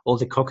 all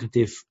the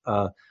cognitive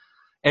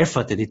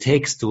effort that it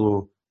takes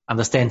to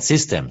understand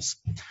systems.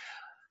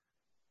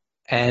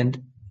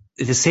 And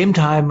at the same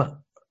time,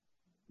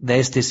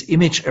 there's this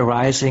image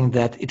arising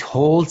that it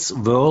holds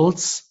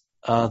worlds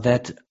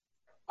that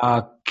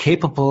are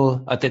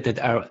capable, that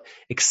are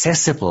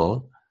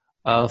accessible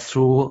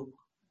through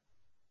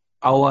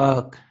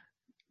our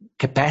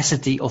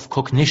capacity of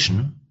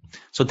cognition.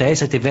 So there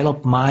is a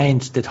developed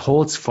mind that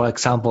holds, for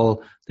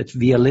example, that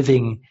we are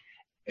living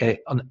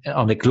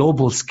on a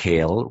global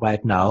scale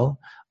right now.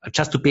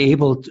 Just to be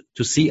able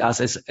to see us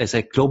as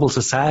a global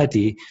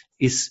society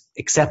is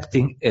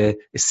accepting a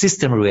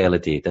system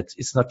reality, that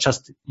it's not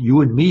just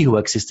you and me who are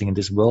existing in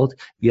this world.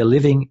 We are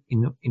living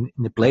in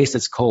a place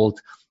that's called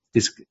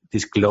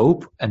this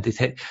globe, and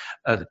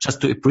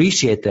just to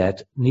appreciate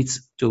that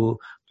needs to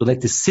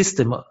let the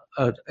system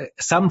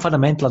some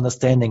fundamental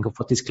understanding of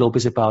what this globe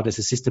is about as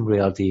a system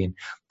reality. And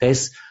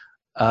there's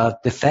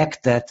the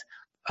fact that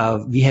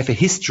we have a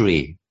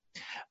history,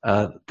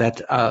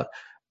 that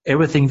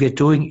everything we're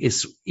doing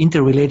is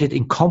interrelated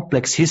in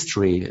complex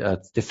history.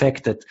 The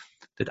fact that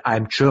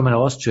I'm German,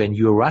 Austrian,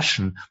 you're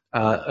Russian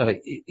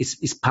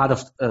is part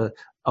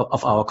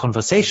of our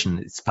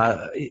conversation.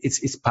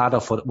 It's part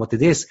of what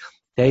it is.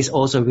 There is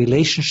also a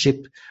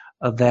relationship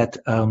that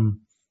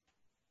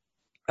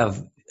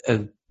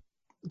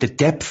the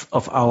depth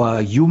of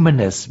our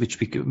humanness, which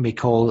we may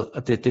call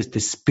the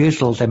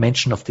spiritual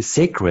dimension of the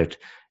sacred,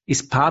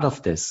 is part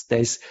of this.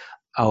 There's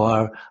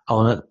our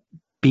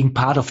being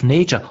part of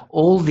nature.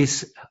 All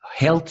this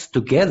held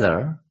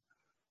together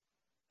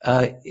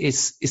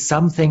is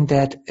something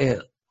that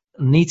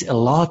needs a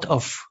lot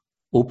of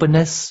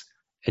openness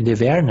and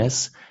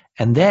awareness,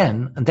 And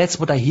that's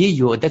what I hear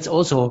you. And that's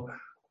also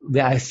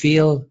where I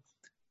feel,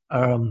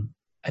 and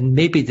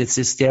maybe this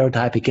is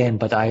stereotype again,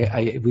 but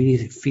I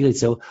really feel it.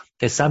 So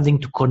there's something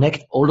to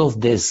connect all of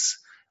this,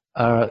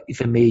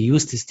 if I may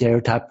use this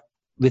stereotype,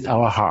 with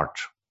our heart.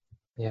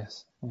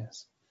 Yes,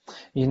 yes.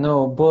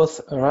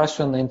 Both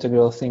Russian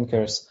integral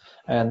thinkers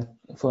and,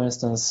 for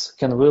instance,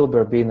 Ken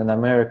Wilber, being an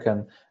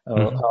American,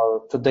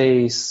 our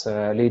today's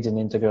leading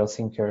integral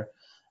thinker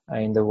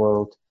in the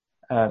world,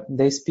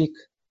 they speak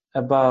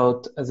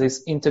about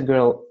this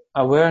integral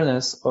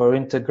awareness or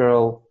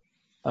integral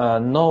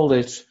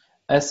knowledge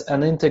as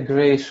an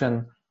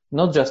integration,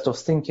 not just of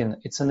thinking,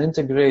 it's an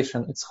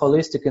integration, it's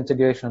holistic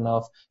integration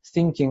of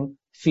thinking,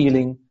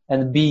 feeling,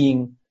 and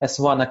being as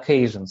one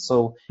occasion.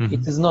 So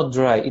it is not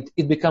dry.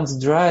 It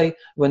becomes dry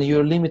when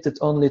you're limited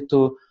only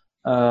to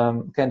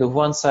kind of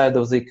one side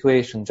of the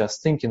equation,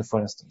 just thinking,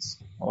 for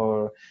instance,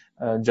 or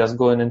just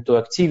going into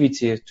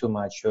activity too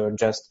much, or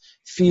just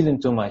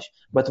feeling too much.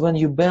 But when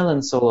you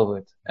balance all of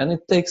it, and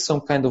it takes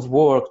some kind of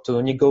work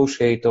to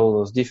negotiate all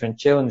those different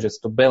challenges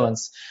to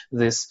balance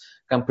this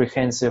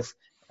comprehensive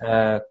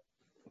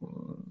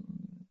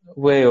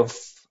way of,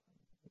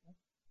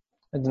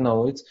 I don't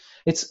know,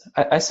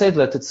 I said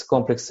that it's a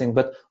complex thing,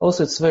 but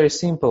also it's very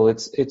simple.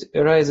 It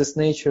arises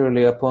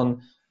naturally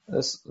upon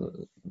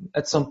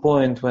at some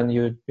point when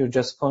your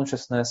just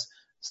consciousness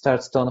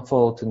starts to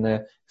unfold in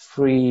a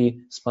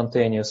free,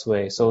 spontaneous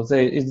way. So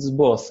it's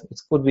both.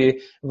 It could be a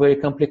very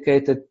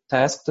complicated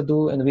task to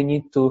do, and we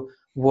need to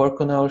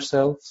work on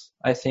ourselves.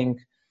 I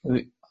think,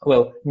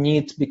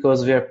 need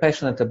because we are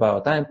passionate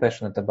about, I'm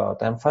passionate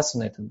about, I'm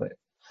fascinated by it.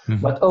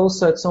 But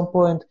also at some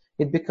point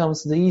it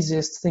becomes the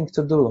easiest thing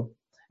to do.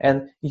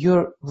 And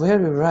you're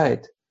very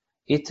right.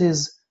 It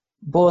is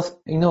both,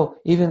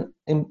 even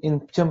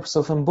in terms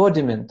of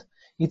embodiment,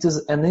 it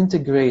is an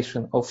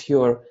integration of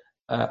your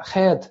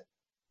head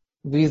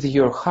with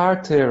your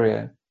heart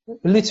area,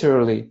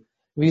 literally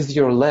with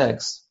your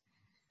legs,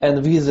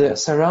 and with the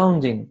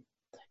surrounding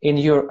in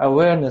your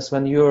awareness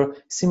when you're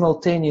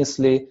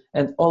simultaneously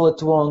and all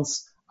at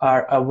once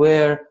are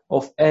aware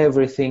of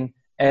everything,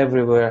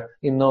 everywhere,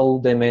 in all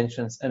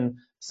dimensions. And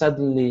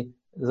suddenly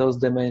those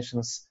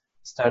dimensions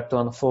start to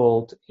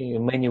unfold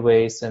in many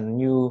ways, and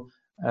new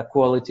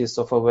qualities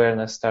of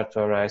awareness start to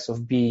arise,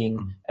 of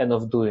being and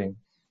of doing.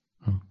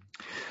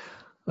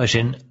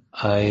 Oisin,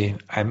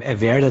 I'm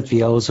aware that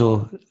we are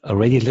also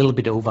already a little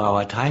bit over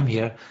our time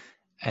here,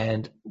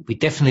 and we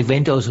definitely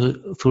went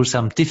also through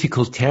some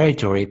difficult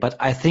territory, but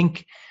I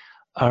think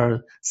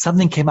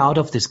something came out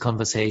of this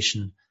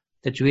conversation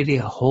that really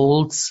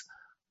holds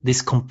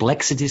these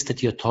complexities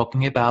that you're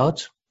talking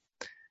about,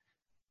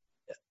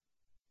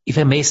 if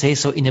I may say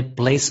so, in a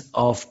place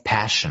of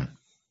passion.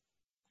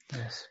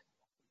 Yes.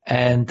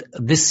 And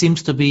this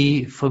seems to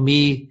be, for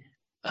me,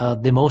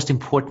 the most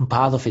important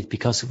part of it,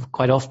 because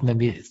quite often when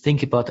we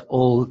think about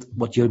all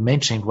what you're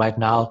mentioning right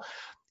now,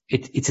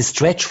 it's a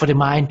stretch for the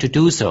mind to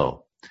do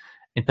so.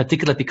 In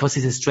particular, because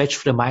it's a stretch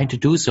for the mind to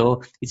do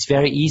so, it's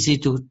very easy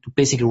to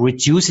basically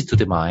reduce it to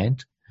the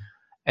mind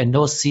and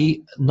not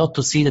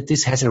to see that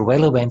this has a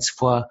relevance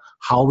for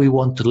how we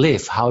want to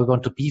live, how we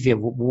want to be there,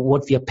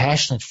 what we are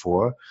passionate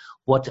for,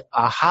 what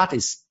our heart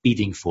is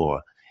beating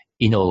for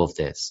in all of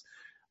this.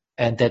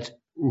 And that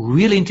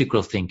real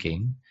integral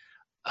thinking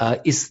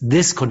is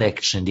this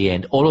connection in the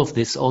end, all of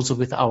this also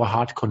with our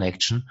heart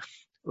connection,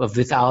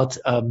 without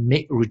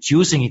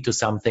reducing it to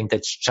something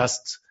that's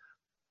just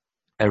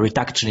a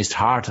reductionist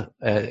heart,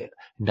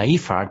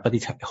 naive heart, but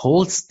it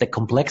holds the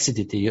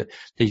complexity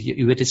that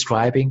you were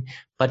describing,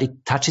 but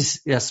it touches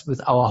us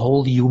with our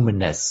whole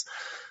humanness.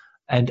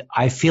 And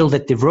I feel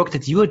that the work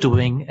that you are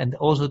doing, and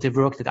also the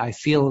work that I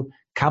feel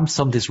comes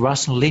from this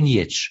Russian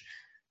lineage,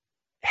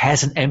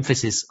 has an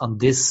emphasis on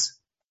this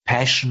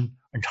passion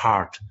and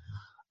heart.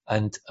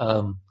 And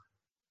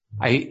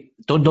I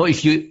don't know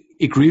if you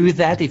agree with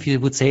that, if you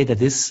would say that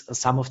this is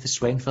some of the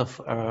strength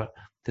of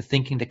the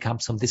thinking that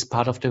comes from this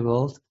part of the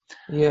world.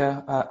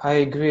 Yeah, I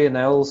agree. And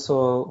I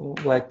also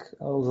like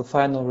the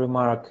final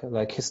remark,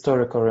 like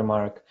historical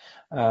remark.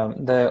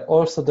 The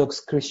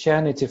Orthodox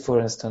Christianity, for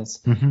instance,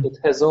 it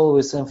has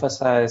always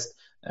emphasized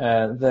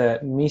the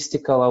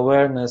mystical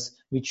awareness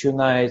which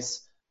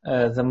unites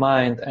the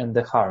mind and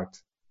the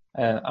heart.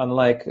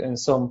 Unlike in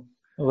some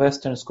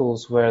Western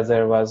schools where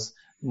there was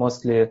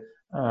mostly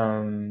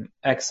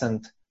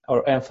accent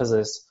or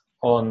emphasis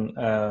on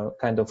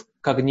kind of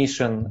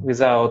cognition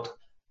without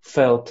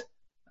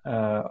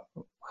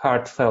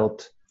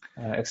heartfelt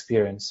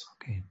experience.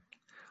 Okay.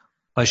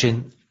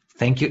 Oisin,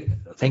 thank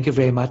you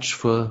very much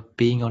for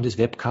being on this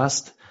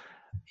webcast.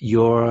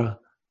 Your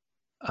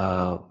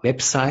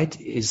website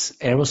is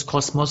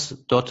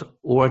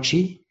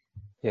eroscosmos.org.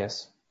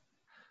 Yes.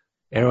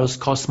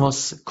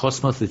 Eroscosmos,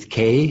 cosmos with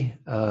K,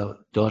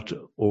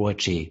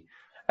 .org.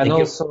 And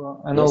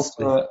also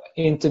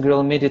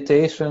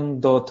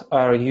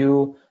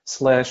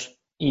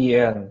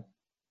integralmeditation.ru/en.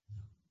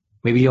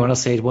 Maybe you want to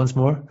say it once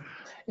more?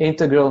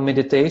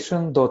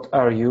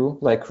 integralmeditation.ru,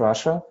 like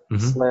Russia,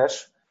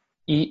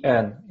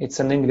 /en. It's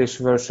an English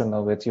version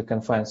of it. You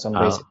can find some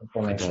basic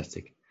information.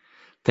 Fantastic.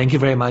 Thank you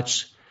very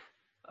much.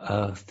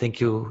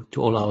 Thank you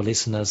to all our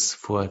listeners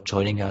for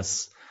joining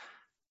us.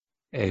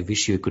 I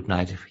wish you a good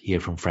night here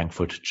from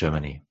Frankfurt,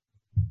 Germany.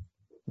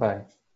 Bye.